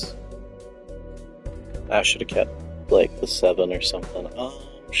case. I should have kept, like, the 7 or something.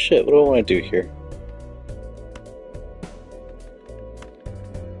 Shit, what do I want to do here?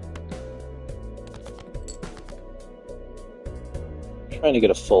 I'm trying to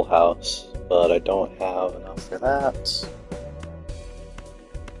get a full house, but I don't have enough for that.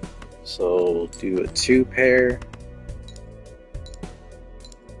 So we'll do a 2 pair.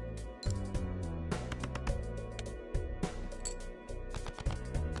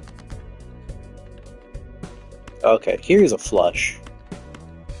 Okay, here's a flush.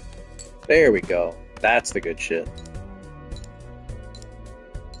 There we go. That's the good shit.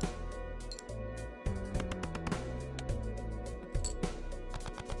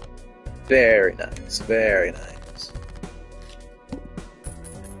 Very nice, very nice.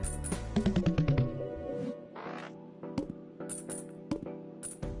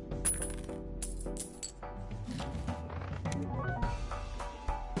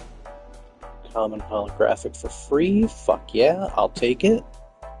 Uncommon holographic for free. Fuck yeah, I'll take it.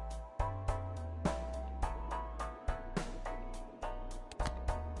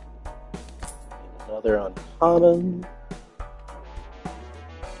 Another uncommon.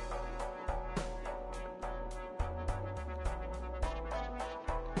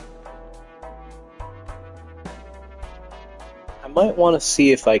 I might want to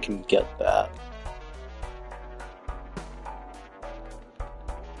see if I can get that.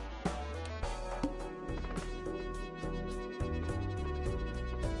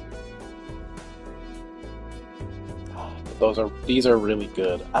 These are really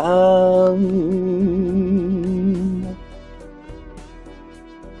good.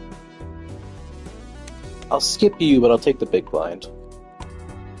 I'll skip you, but I'll take the big blind.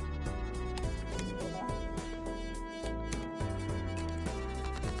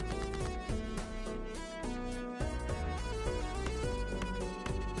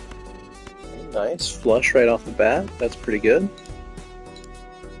 Nice. Flush right off the bat. That's pretty good.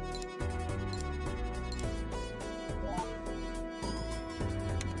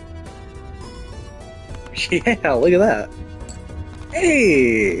 Yeah, look at that.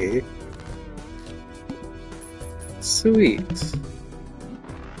 Hey! Sweet.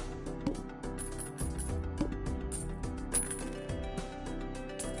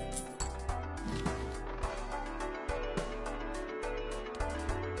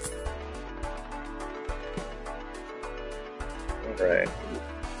 Alright.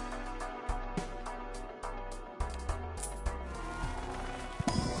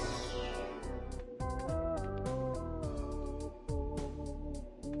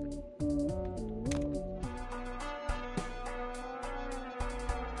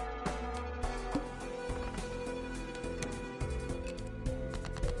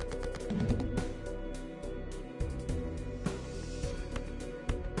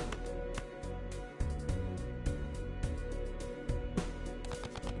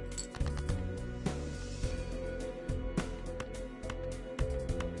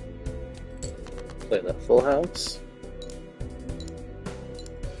 Play that full house.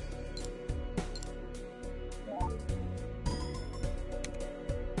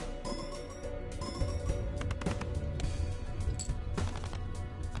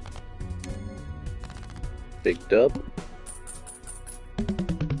 Big dub.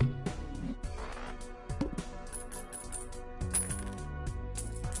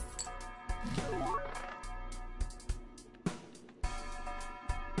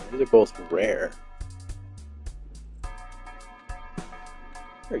 These are both rare.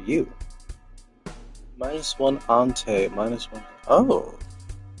 Who are you? -1 ante, -1. Oh,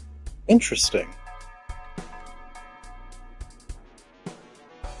 interesting.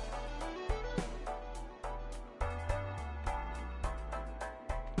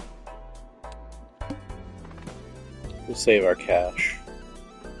 We'll save our cash.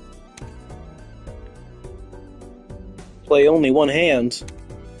 Play only one hand.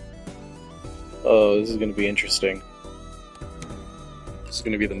 Oh, this is going to be interesting. This is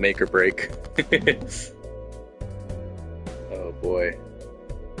going to be the make or break. Oh boy.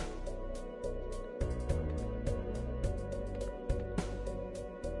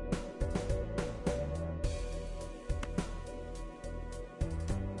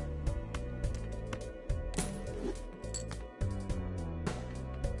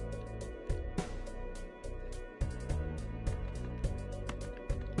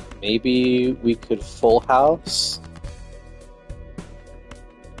 Maybe we could full house.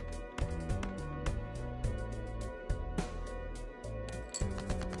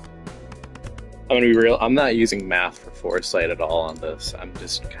 I'm gonna be real, I'm not using math for foresight at all on this. I'm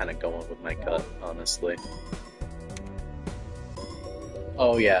just kind of going with my gut, honestly.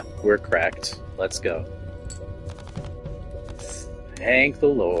 Oh yeah, we're cracked. Let's go. Thank the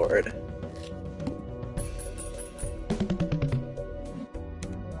Lord.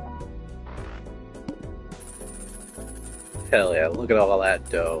 Hell yeah, look at all that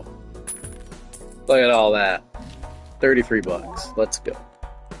dough. Look at all that. 33 bucks. Let's go.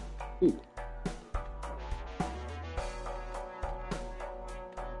 Ooh.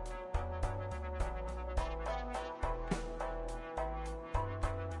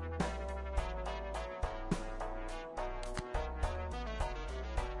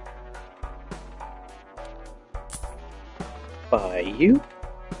 Buy you.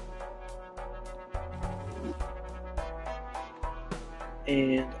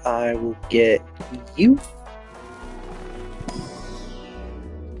 And I will get you.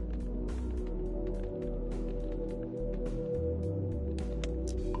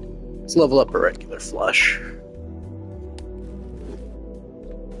 Let's level up a regular flush.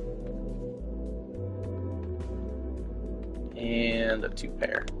 and a 2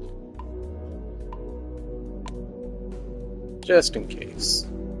 pair. Just in case.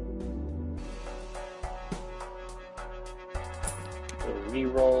 We'll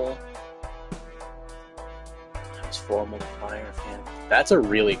reroll. Times 4 multiplier of hand. That's a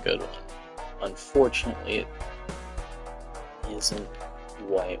really good one. Unfortunately, it isn't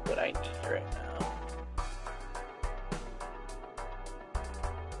quite what I need right now.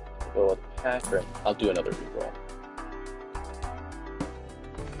 Go with pack, or I'll do another reroll.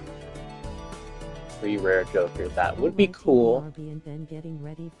 3 rare Joker, that would be cool. And then getting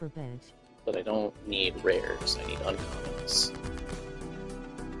ready for bed. But I don't need rares, I need uncommons.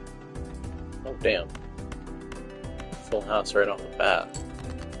 Oh damn. Full house right off the bat.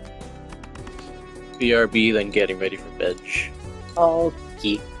 BRB, then getting ready for bed.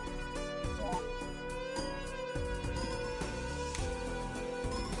 Okay.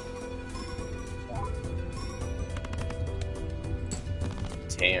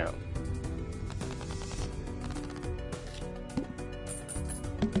 Damn.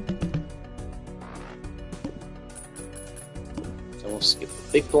 So we'll skip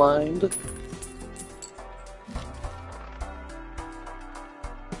the big blind.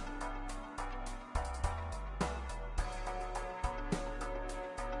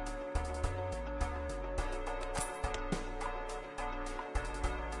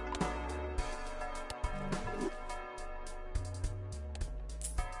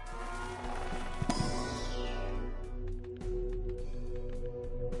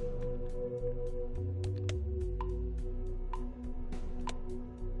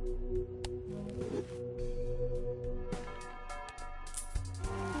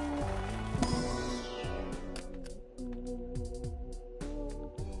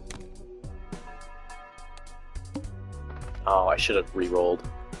 Oh, I should have re-rolled.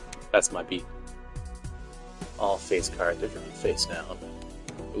 That's my beat. All face cards are going to be face down.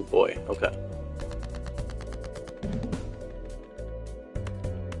 Oh boy, okay.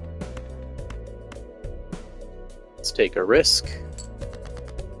 Let's take a risk.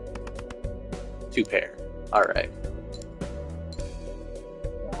 2 pair. Alright.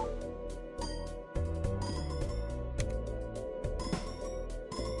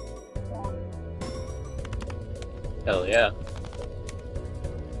 Hell yeah.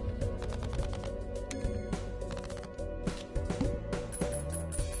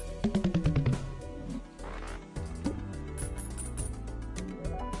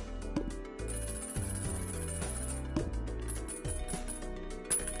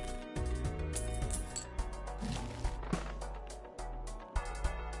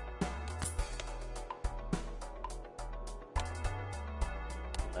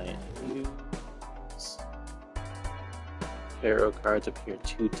 Tarot cards appear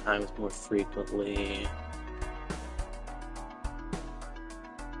 2 times more frequently.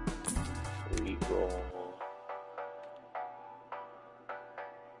 Reroll.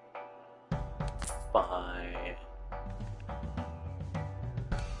 Buy.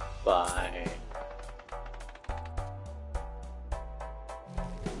 Buy.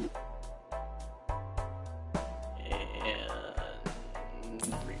 And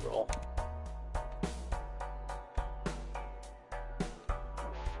reroll.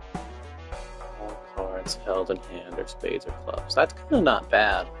 Held in hand or spades or clubs. That's kind of not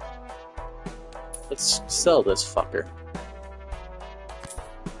bad. Let's sell this fucker.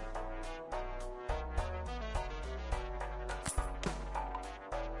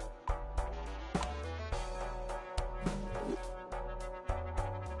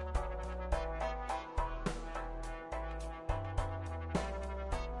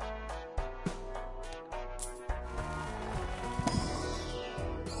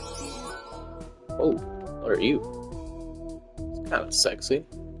 Oh, what are you? It's kind of sexy.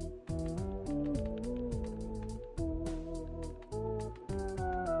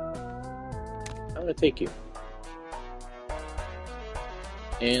 I'm gonna take you.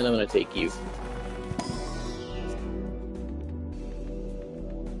 And I'm gonna take you.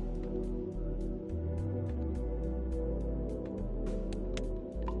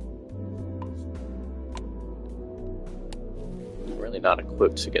 Not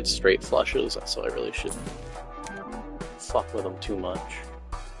equipped to get straight flushes, so I really shouldn't fuck with them too much.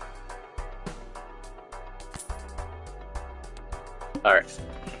 Alright.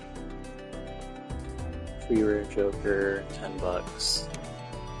 Free rare Joker, $10.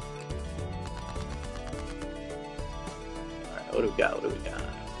 Alright, what do we got? What do we got?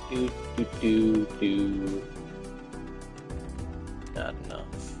 Do. Not enough.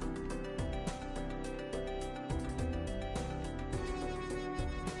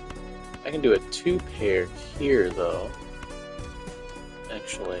 I can do a 2 pair here, though.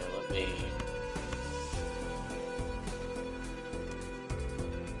 Actually, let me...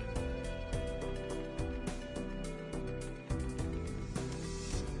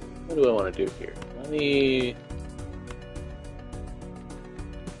 What do I want to do here? Let me...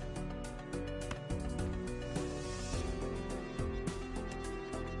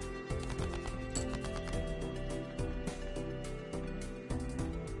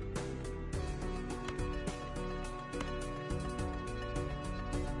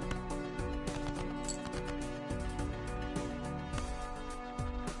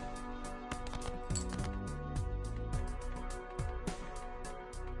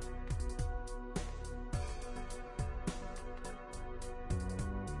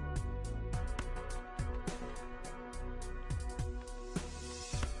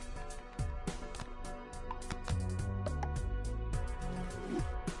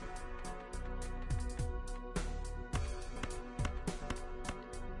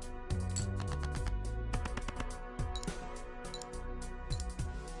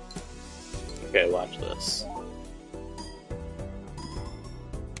 Okay, watch this.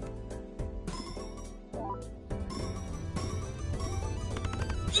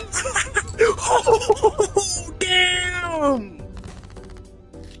 Oh, damn!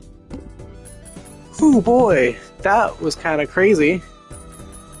 Oh boy, that was kind of crazy.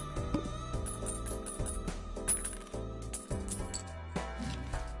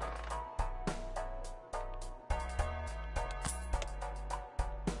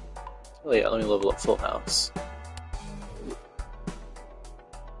 Oh yeah, let me level up Full House.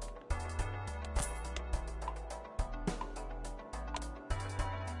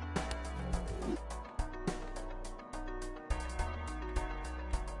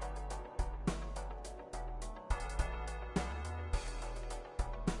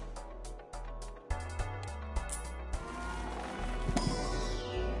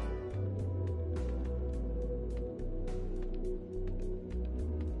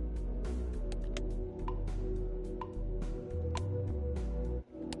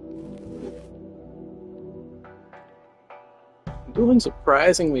 Doing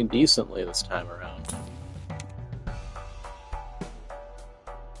surprisingly decently this time around.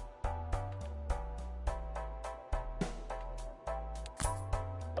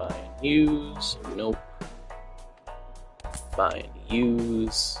 Buy and use. Nope. Buy and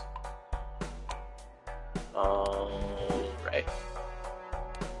use. Alright.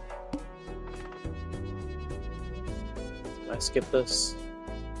 Did I skip this?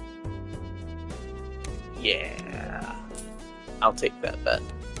 Yeah. I'll take that bet.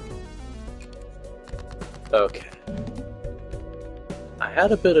 Okay. I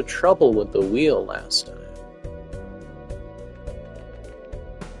had a bit of trouble with the wheel last time.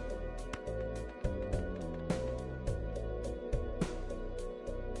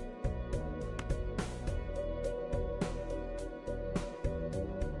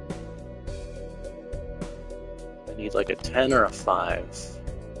 I need like a 10 or a 5.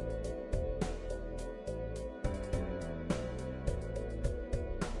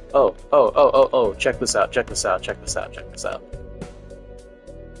 Oh, check this out, check this out, check this out, check this out.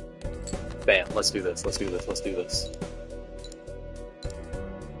 Bam, let's do this, let's do this, let's do this.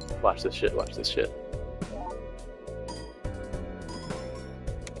 Watch this shit, watch this shit.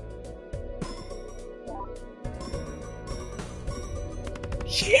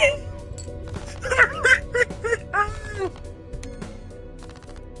 Yeah!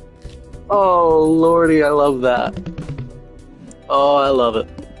 Oh, lordy, I love that. Oh, I love it.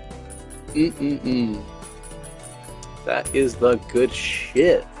 That is the good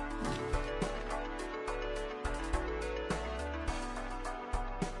shit.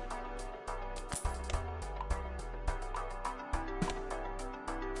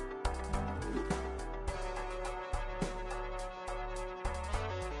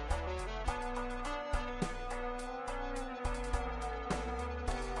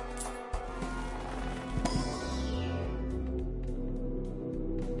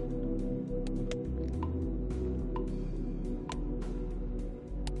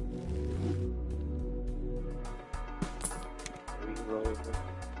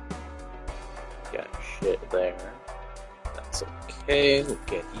 Got shit there. That's okay. We'll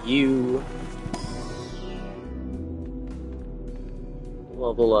get you.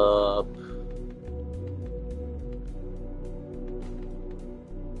 Level up.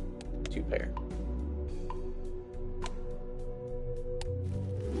 Two pair.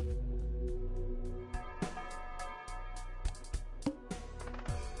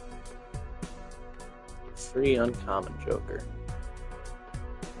 Free uncommon Joker.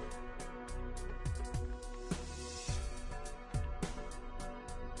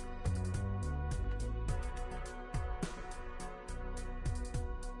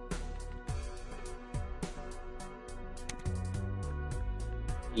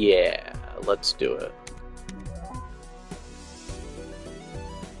 Yeah, let's do it.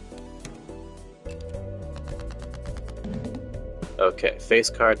 Okay, face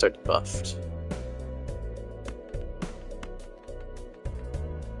cards are buffed.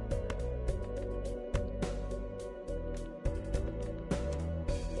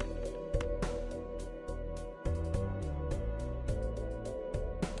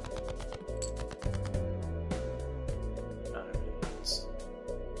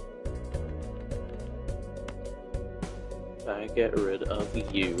 I get rid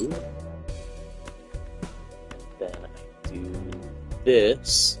of you, then I do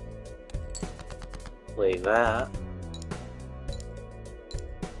this, play that,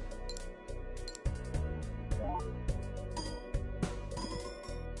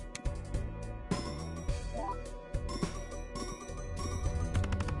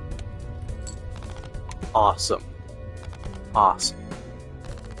 awesome, awesome.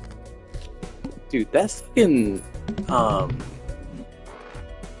 Dude, that fucking,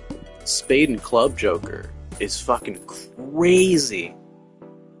 Spade and Club Joker is fucking crazy.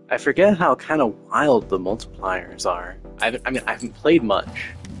 I forget how kind of wild the multipliers are. I haven't played much.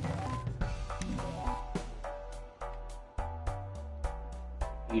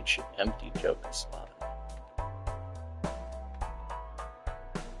 Each empty Joker slot.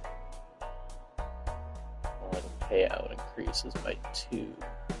 When payout increases by 2.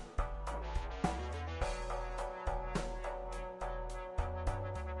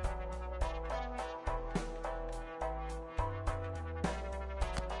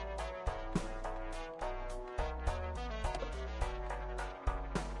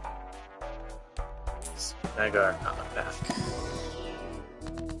 I got not back.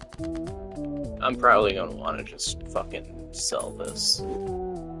 I'm probably gonna want to just fucking sell this.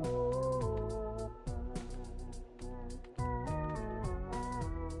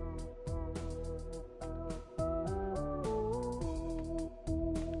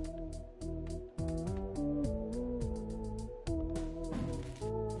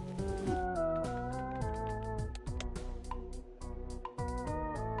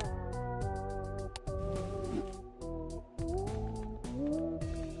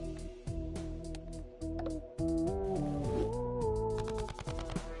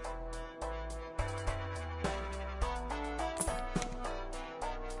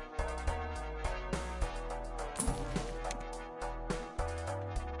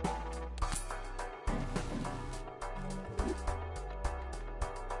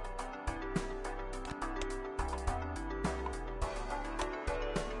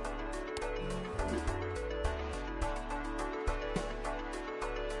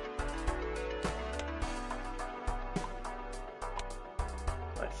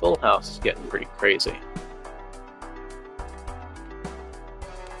 Full House is getting pretty crazy.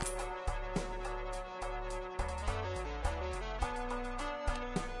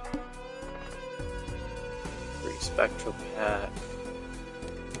 Free Spectral Pack.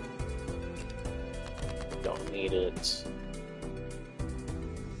 Don't need it.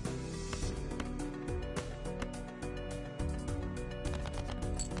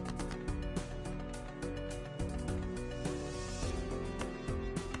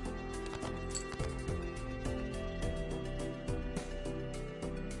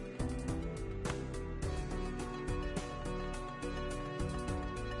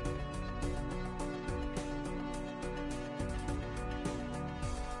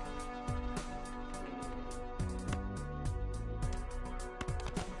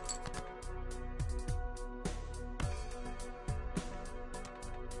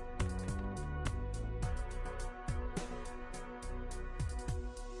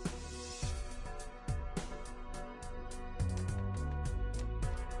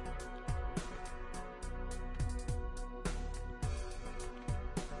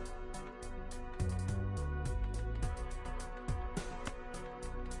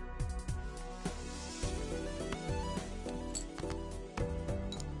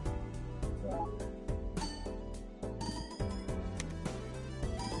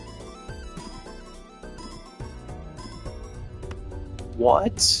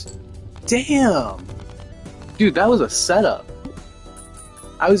 What? Damn! Dude, that was a setup.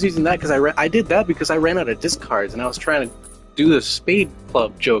 I was using that because I did that because I ran out of discards and I was trying to do the Spade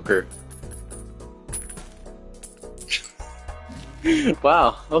Club Joker.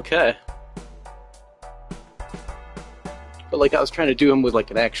 Wow, okay. But like I was trying to do him with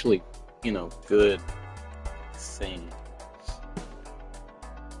like an actually, good thing.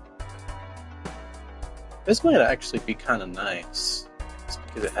 This might actually be kind of nice.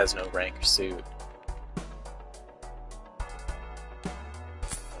 Because it has no rank or suit.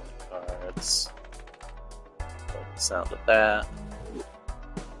 sound of that.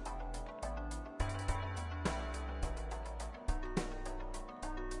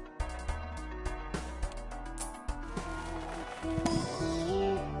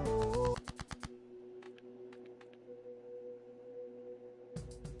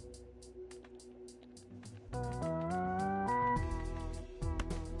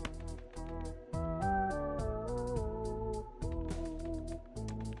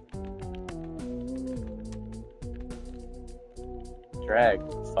 Drag,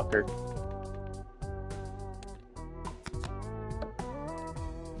 fucker.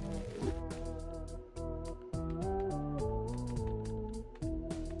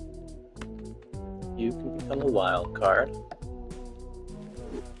 You can become a wild card.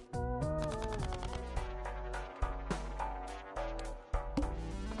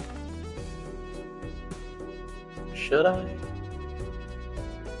 Should I?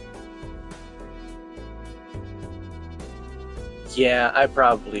 Yeah, I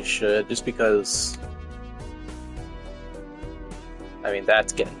probably should, just because, I mean,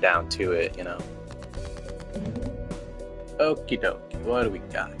 that's getting down to it, you know. Okie dokie, what do we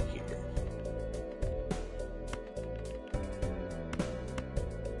got here?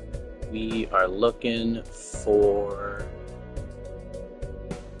 We are looking for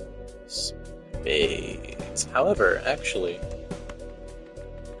spades. However, actually,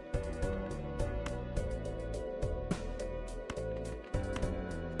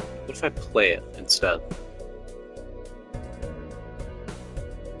 what if I play it instead?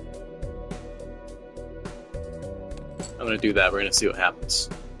 I'm gonna do that, we're gonna see what happens.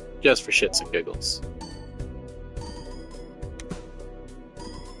 Just for shits and giggles.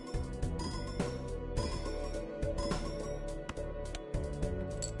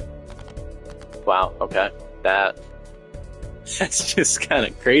 Wow, okay. That's just kind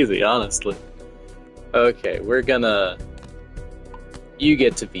of crazy, honestly. Okay, we're gonna... You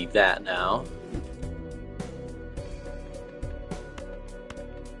get to be that now.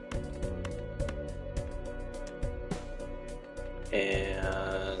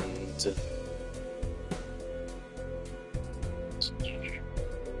 And...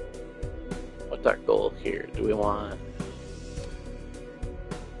 what's our goal here? Do we want...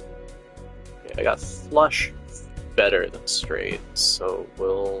 Okay, I got flush better than straight, so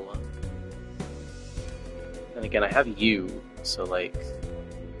we'll... And again, I have you, so like...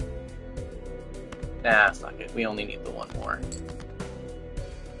 Nah, fuck it. We only need the one more.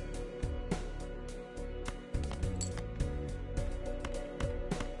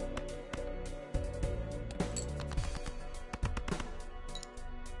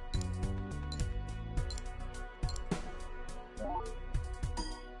 Oh,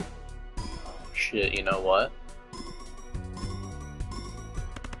 shit, you know what?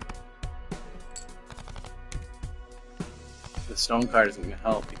 The stone card isn't gonna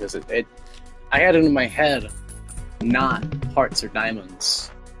help because I had it in my head, not hearts or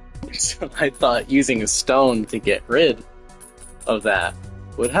diamonds. So I thought using a stone to get rid of that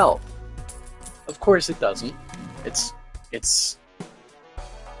would help. Of course it doesn't. It's...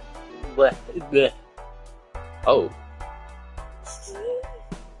 Bleh, bleh. Oh.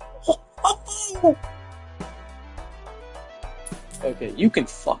 Okay, you can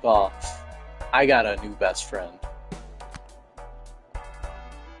fuck off. I got a new best friend.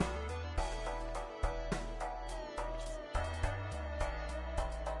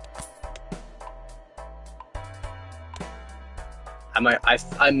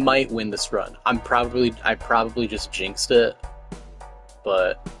 I might win this run. I probably just jinxed it,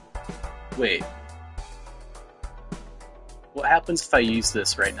 but wait. What happens if I use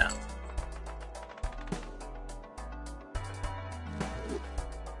this right now?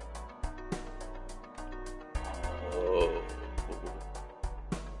 Oh,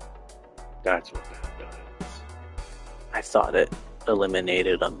 that's what that does. I thought it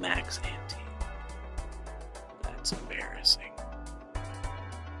eliminated a max ante. That's embarrassing.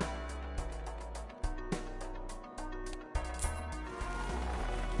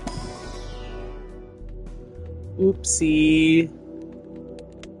 Oopsie.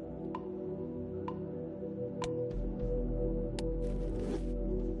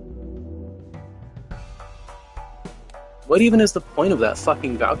 What even is the point of that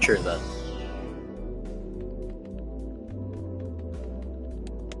fucking voucher then?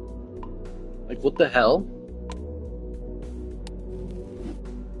 Like, what the hell?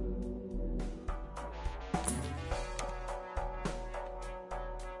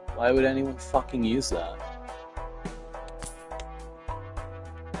 Why would anyone fucking use that?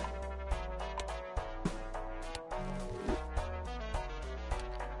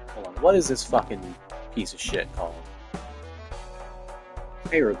 Hold on, what is this fucking piece of shit called?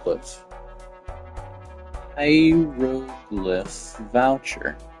 Hieroglyph. Hieroglyph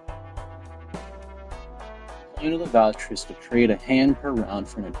voucher. The point of the voucher is to trade a hand per round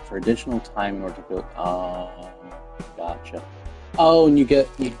for additional time in order to build. Gotcha. Oh, and you go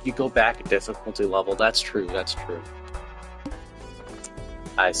back a difficulty level. That's true. That's true.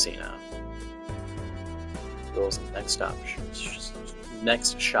 I see now. Goals in the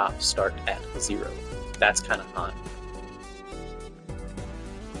next shop start at 0. That's kind of hot.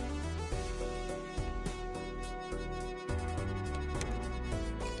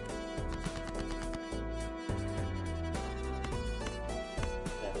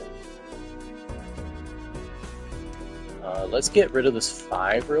 Let's get rid of this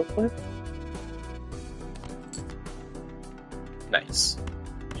 5 real quick. Nice.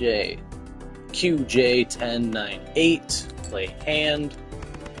 QJ1098. Play hand.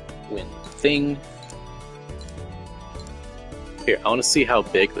 Win thing. Here, I want to see how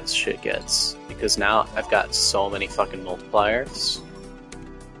big this shit gets. Because now I've got so many fucking multipliers.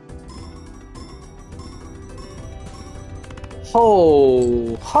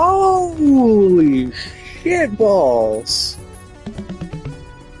 Holy shit balls!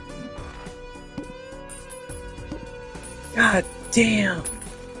 God damn!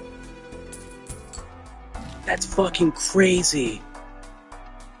 That's fucking crazy!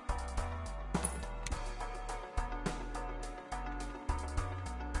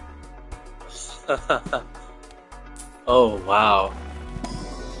 Oh, wow.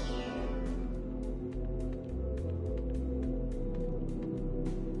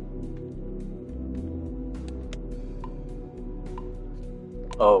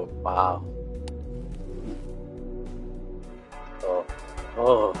 Oh, wow. Oh,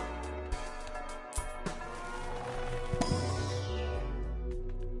 oh.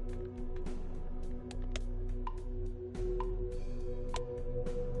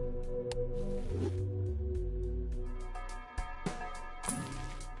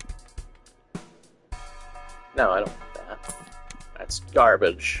 No, I don't want that. That's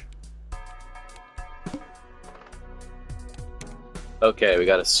garbage. Okay, we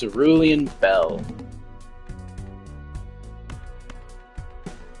got a cerulean bell.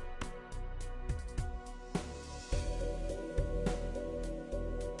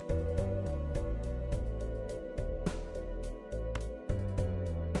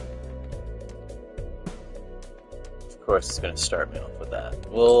 Of course, it's going to start me off with that.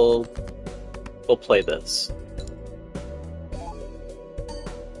 We'll play this.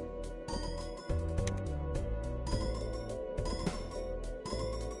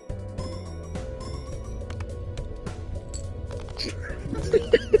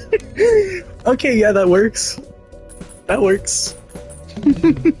 Okay, yeah, that works. That works.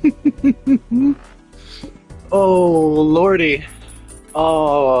 Oh, lordy.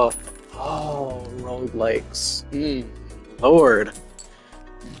 Oh, roguelikes. Lord.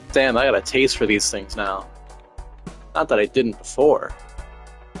 Damn, I got a taste for these things now. Not that I didn't before.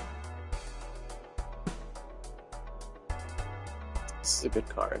 This is a good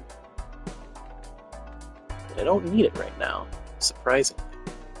card. But I don't need it right now, surprisingly.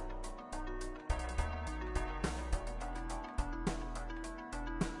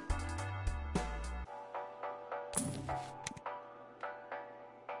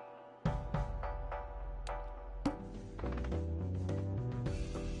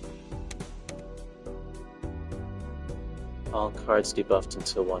 All cards debuffed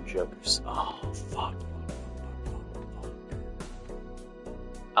until one Joker's. Oh, fuck.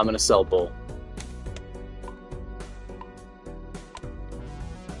 I'm gonna sell Bull.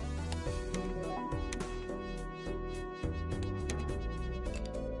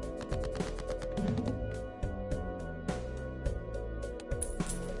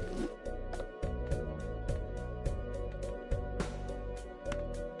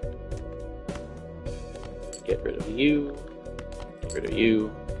 Get rid of you. Get rid of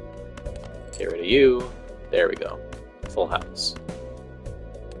you. Get rid of you. There we go. Full house.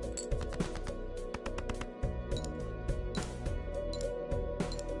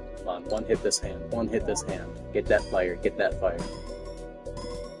 Come on, one hit this hand. One hit this hand. Get that fire. Get that fire.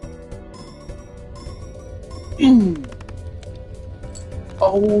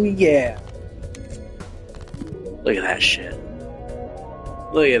 Oh yeah. Look at that shit.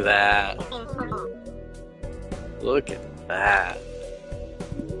 Look at that. Look at that.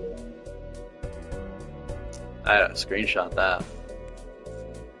 I gotta screenshot that.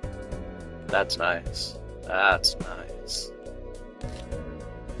 That's nice. That's nice.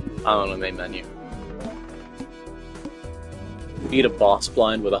 I'm on the main menu. Beat a boss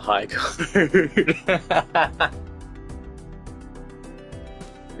blind with a high card.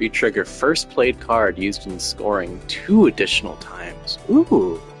 Retrigger first played card used in scoring 2 additional times.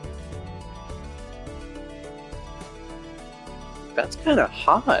 Ooh. That's kind of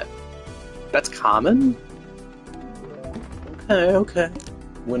hot. That's common? Okay, okay.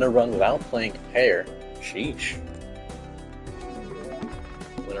 Win a run without playing a pair. Sheesh.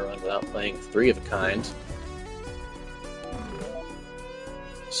 Win a run without playing 3 of a kind.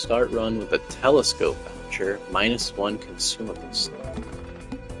 Start run with a telescope voucher, -1 consumable slot.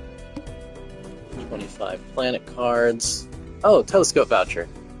 25 planet cards. Oh, telescope voucher.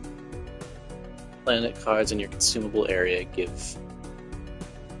 Planet cards in your consumable area give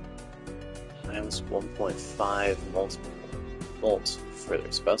times 1.5 multiple volts for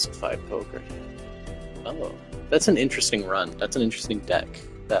their specified poker hand. Oh, that's an interesting run. That's an interesting deck.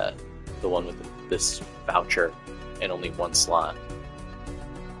 The one with this voucher and only 1 slot.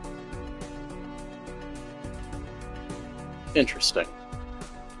 Interesting.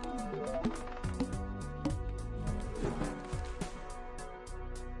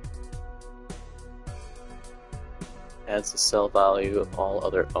 Adds the sell value of all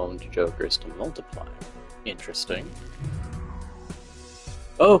other owned jokers to multiply. Interesting.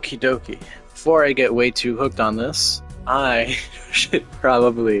 Okie dokie. Before I get way too hooked on this, I should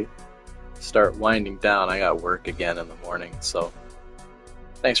probably start winding down. I got work again in the morning, so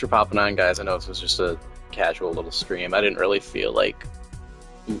thanks for popping on, guys. I know this was just a casual little stream. I didn't really feel like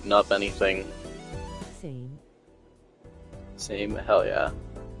booting up anything. Same, hell yeah.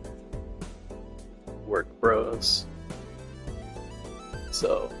 Work bros.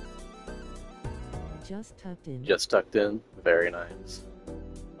 So, just tucked in. Very nice.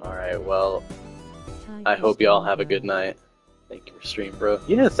 Alright, well, I hope y'all have a good night. Thank you for stream, bro.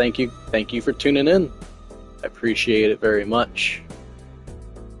 Yeah, thank you. Thank you for tuning in. I appreciate it very much.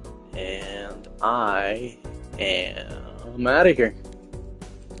 And I am out of here.